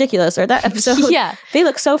episode sounds ridiculous, or that episode, they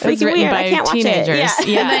look so freaking weird. I can't teenagers. Watch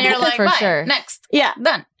it. And then you're like, for sure. Next. Yeah.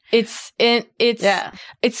 Done. It's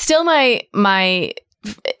still my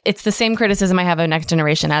it's the same criticism I have of Next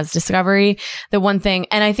Generation as Discovery. The one thing,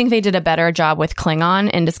 and I think they did a better job with Klingon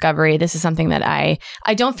in Discovery. This is something that I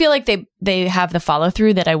don't feel like they have the follow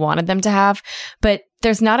through that I wanted them to have, but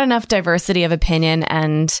there's not enough diversity of opinion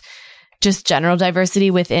and just general diversity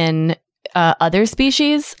within other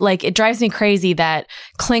species. Like, it drives me crazy that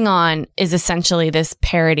Klingon is essentially this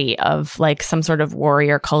parody of like some sort of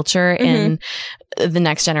warrior culture in the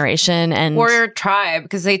Next Generation and warrior tribe,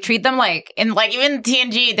 because they treat them like in like even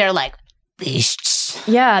TNG they're like beasts.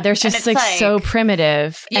 Yeah, they're just like so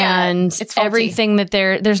primitive, and it's everything that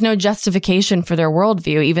there's no justification for their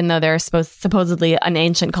worldview, even though they're supposedly an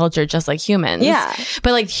ancient culture just like humans. Yeah,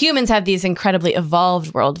 but like humans have these incredibly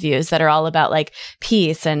evolved worldviews that are all about like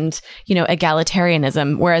peace and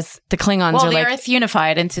egalitarianism, whereas the Klingons are like Earth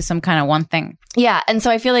unified into some kind of one thing. Yeah, and so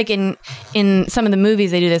I feel like in some of the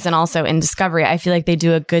movies they do this, and also in Discovery, I feel like they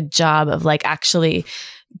do a good job of like actually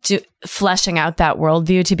fleshing out that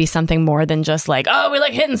worldview to be something more than just like, oh, we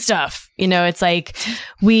like hidden stuff. You know, it's like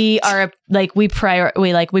we prioritize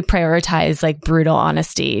like brutal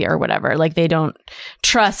honesty or whatever. Like they don't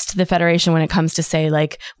trust the Federation when it comes to say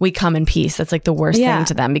like we come in peace. That's like the worst thing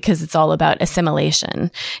to them because it's all about assimilation,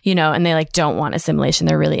 you know, and they like don't want assimilation.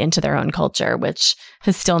 They're really into their own culture, which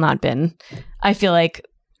has still not been, I feel like,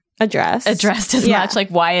 addressed as much, like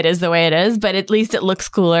why it is the way it is, but at least it looks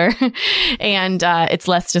cooler and it's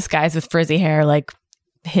less just guys with frizzy hair like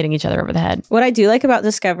hitting each other over the head. What I do like about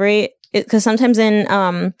Discovery, because sometimes in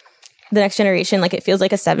The Next Generation, like it feels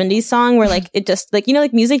like a 70s song where like it just like, you know,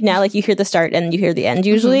 like music now, like you hear the start and you hear the end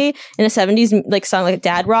usually. In a 70s like song like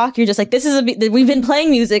Dad Rock, you're just like, this is we've been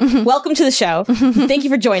playing music. Welcome to the show. Thank you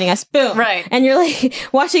for joining us. Boom. Right. And you're like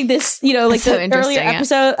watching this, you know, like the earlier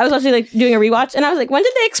episode. I was actually like doing a rewatch and I was like, when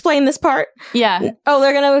did they explain this part? Yeah. Oh,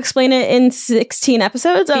 they're going to explain it in 16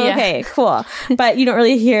 episodes? Oh, okay, cool. But you don't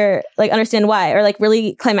really understand why, or like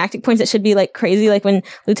really climactic points that should be like crazy. Like when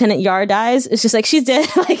Lieutenant Yar dies, it's just like, she's dead.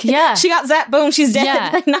 Like, she got zapped, boom, she's dead. Yeah.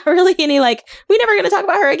 Like, not really any like, we never going to talk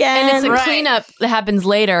about her again. And it's a cleanup that happens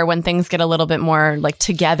later when things get a little bit more like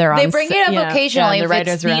together. They bring it up occasionally if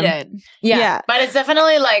it's needed. Yeah. But it's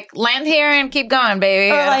definitely like land here and keep going,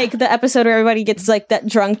 baby. Or like the episode where everybody gets like that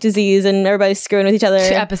drunk disease and everybody's screwing with each other.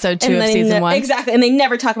 Episode 2 of season 1. Exactly. And they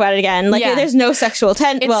never talk about it again. Like there's no sexual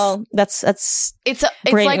tension. Well, that's it's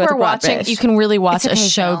like we're watching. You can really watch a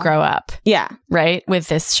show grow up. Yeah. Right? With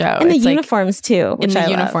this show. And the uniforms too. And the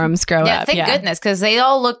uniforms grow up. Thank goodness, because they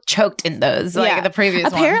all look choked in those, like the previous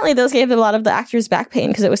ones. Apparently those gave a lot of the actors back pain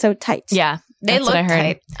because it was so tight. Yeah. They look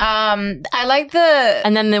tight. I like the...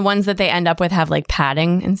 And then the ones that they end up with have like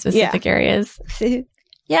padding in specific areas.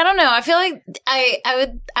 Yeah, I don't know. I feel like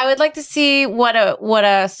I would like to see what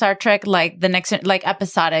a Star Trek like the next like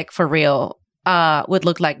episodic for real would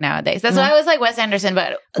look like nowadays. That's why I was like Wes Anderson,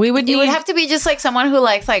 but it would have to be just like someone who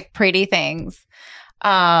likes like pretty things.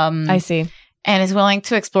 I see. And is willing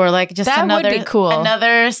to explore like just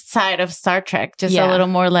another side of Star Trek, just a little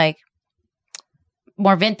more like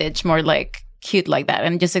more vintage, more like cute like that,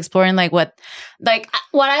 and just exploring like what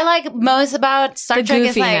I like most about Star Trek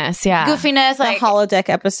is like goofiness, like the holodeck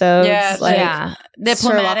episodes, diplomatic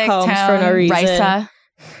Sherlock Holmes for no reason. Risa.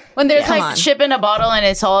 When there's like ship in a bottle and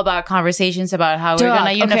it's all about conversations about how we're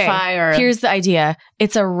gonna unify. Or here's the idea: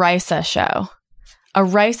 it's a Risa show. A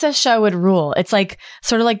Risa show would rule. It's like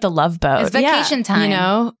sort of like the Love Boat. It's vacation time, you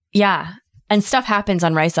know? Yeah. And stuff happens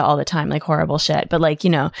on Risa all the time, like horrible shit. But like, you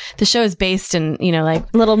know, the show is based in, you know,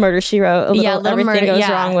 like Little Murder, She Wrote. Everything goes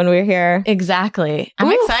wrong when we're here. Exactly. I'm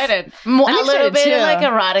excited. A little bit of like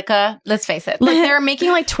erotica. Let's face it. Like they're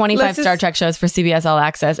making like 25 Star Trek shows for CBS All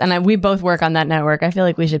Access, and we both work on that network. I feel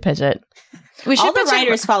like we should pitch it. All the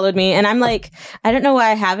writers followed me, and I'm like, I don't know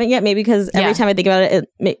why I haven't yet. Maybe because every time I think about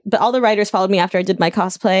it, but all the writers followed me after I did my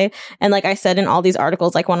cosplay. And like I said in all these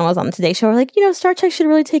articles, like when I was on the Today Show, we're like, you know, Star Trek should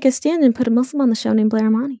really take a stand and put a Muslim on the show named Blair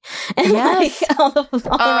Armani. And like all the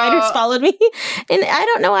writers followed me. And I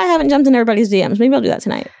don't know why I haven't jumped in everybody's DMs. Maybe I'll do that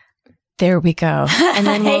tonight. There we go. And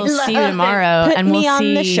then we'll see you tomorrow. And we'll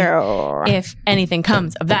see the show. If anything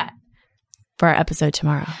comes of that. For our episode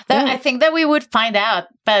tomorrow. I think that we would find out,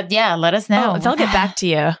 but let us know. They'll get back to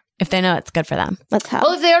you if they know it's good for them. Let's help.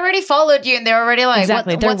 Well, if they already followed you and they're already like, what's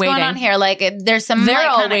waiting. Going on here? Like, there's some. They're like,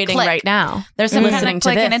 all waiting right now. There's some listening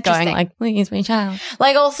kind of to this, going like, "Please reach out."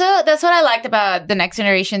 Like, also, that's what I liked about The Next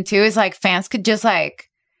Generation too. Is like fans could just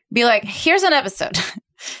like be like, "Here's an episode."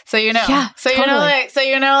 So you know, you know,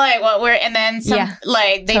 like what we're, and then some,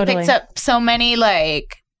 like they picked up so many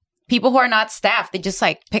like people who are not staff. They just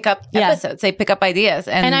like pick up episodes. They pick up ideas,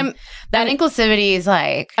 and that inclusivity is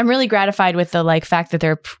like. I'm really gratified with the like fact that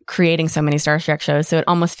they're creating so many Star Trek shows. So it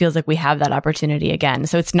almost feels like we have that opportunity again.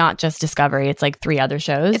 So it's not just Discovery; it's like 3 other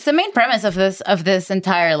shows. It's the main premise of this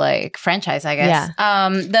entire like franchise, I guess.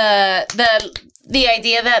 Yeah. The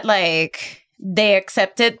idea that like. They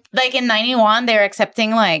accepted, like in 91, they're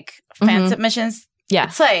accepting like fan submissions. Yeah.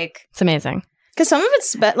 It's amazing. Because some of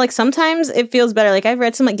it's, like sometimes it feels better. Like I've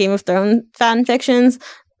read some like Game of Thrones fan fictions,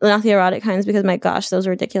 not the erotic kinds because my gosh, those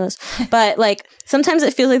are ridiculous. But like sometimes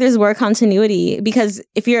it feels like there's more continuity because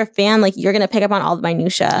if you're a fan, like you're going to pick up on all the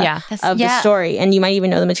minutia of the story. And you might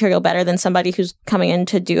even know the material better than somebody who's coming in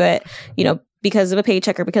to do it, you know, because of a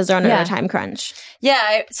paycheck or because they're on a time crunch.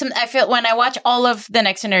 Yeah, I feel when I watch all of The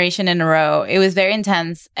Next Generation in a row, it was very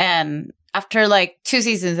intense. And after like 2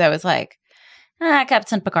 seasons, I was like,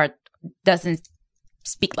 Captain Picard doesn't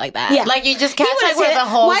speak like that. Yeah. Like you just catch like where the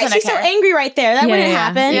holes. Why is he so angry right there? That wouldn't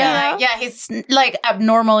happen. Yeah, you know? He's like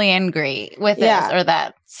abnormally angry with this or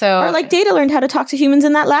that. So or like Data learned how to talk to humans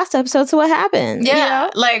in that last episode. So what happened? Yeah, you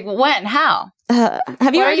know? Like when? How?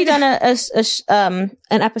 have you already done an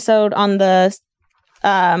episode on the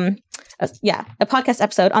a podcast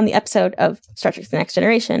episode on the episode of Star Trek: The Next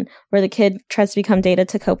Generation where the kid tries to become Data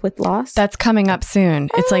to cope with loss? That's coming up soon.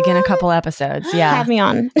 It's like in a couple episodes. Yeah, have me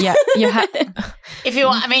on. Yeah, you have. If you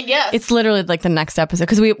want, I mean, yes. It's literally like the next episode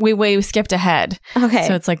because we skipped ahead. Okay,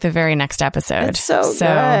 so it's like the very next episode. It's so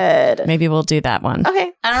good. Maybe we'll do that one.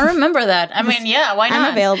 Okay, I don't remember that. I mean, yeah, why not?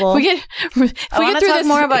 I'm available. We get through this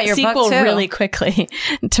more about your sequel book too. really quickly.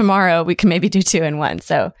 Tomorrow we can maybe do 2 in 1.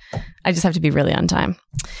 So I just have to be really on time.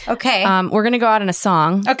 Okay. We're gonna go out on a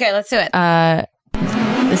song. Okay, let's do it.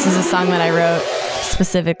 This is a song that I wrote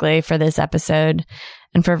specifically for this episode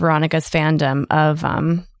and for Veronica's fandom of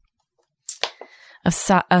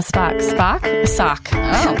Spock. Sock.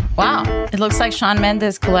 Oh, wow. It looks like Shawn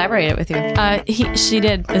Mendes collaborated with you. She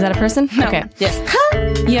did. Is that a person? No. Okay. Yes.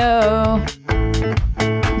 Yo.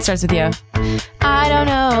 It starts with yo. I don't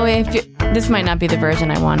know if you... This might not be the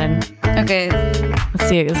version I wanted. Okay. Let's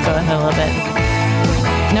see. Let's go ahead a little bit.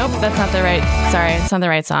 Nope, that's not the right... Sorry, it's not the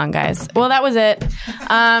right song, guys. Well, that was it.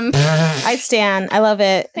 I stan. I love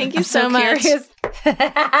it. Thank you so much.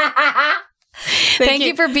 Thank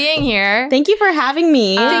you for being here. Thank you for having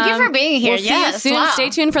me. Thank you for being here. We'll see you soon. Wow. Stay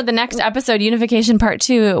tuned for the next episode, Unification Part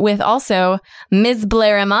 2, with also Ms.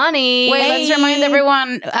 Blair Imani. Wait, let's remind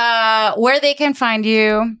everyone where they can find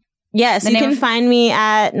you. Yes, you can find me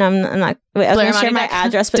at... No, I'm not... Wait, I was going to share my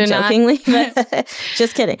address, but jokingly. But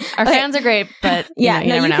just kidding. Our fans are great, but you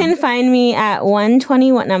can find me at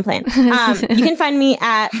 121... No, I'm playing. You can find me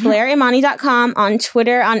at blairimani.com, on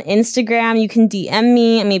Twitter, on Instagram. You can DM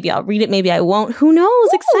me, and maybe I'll read it, maybe I won't. Who knows?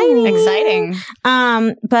 Exciting.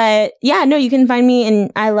 But yeah, no, you can find me,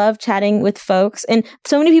 and I love chatting with folks. And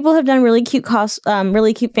so many people have done really cute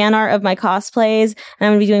really cute fan art of my cosplays, and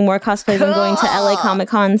I'm going to be doing more cosplays. Cool. I'm going to LA Comic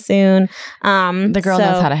Con soon. The girl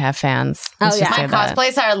knows how to have fans. My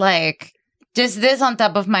cosplays are like just this on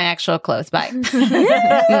top of my actual clothes. Bye.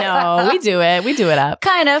 No, we do it. We do it up.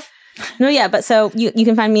 Kind of. No, yeah, but so you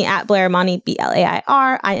can find me at Blair Imani,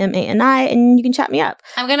 BLAIRIMANI, and you can chat me up.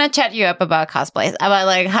 I'm gonna chat you up about cosplays, about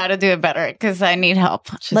like how to do it better because I need help.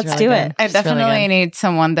 Let's do it. I definitely need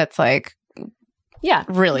someone that's like. Yeah,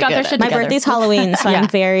 really good. My birthday's Halloween, so I'm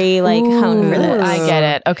very like honed for this. I get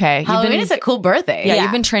it. Okay, Halloween is a cool birthday. Yeah,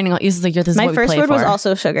 you've been training. This is this my is what first we play word for. was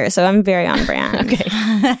also sugar, so I'm very on brand. Okay,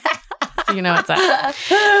 so you know what's up.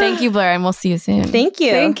 Thank you, Blair, and we'll see you soon. Thank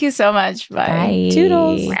you. Thank you so much. Bye.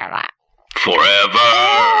 Toodles. Forever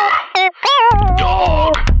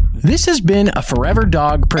Dog. This has been a Forever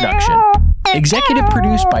Dog production. Executive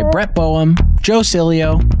produced by Brett Boehm, Joe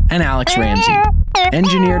Cilio, and Alex Ramsey.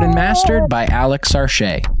 Engineered and mastered by Alex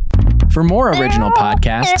Sarche. For more original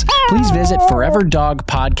podcasts, please visit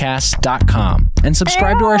foreverdogpodcasts.com and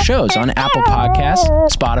subscribe to our shows on Apple Podcasts,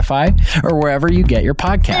 Spotify, or wherever you get your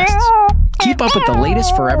podcasts. Keep up with the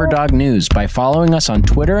latest Forever Dog news by following us on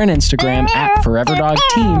Twitter and Instagram at Forever Dog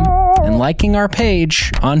Team and liking our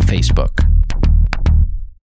page on Facebook.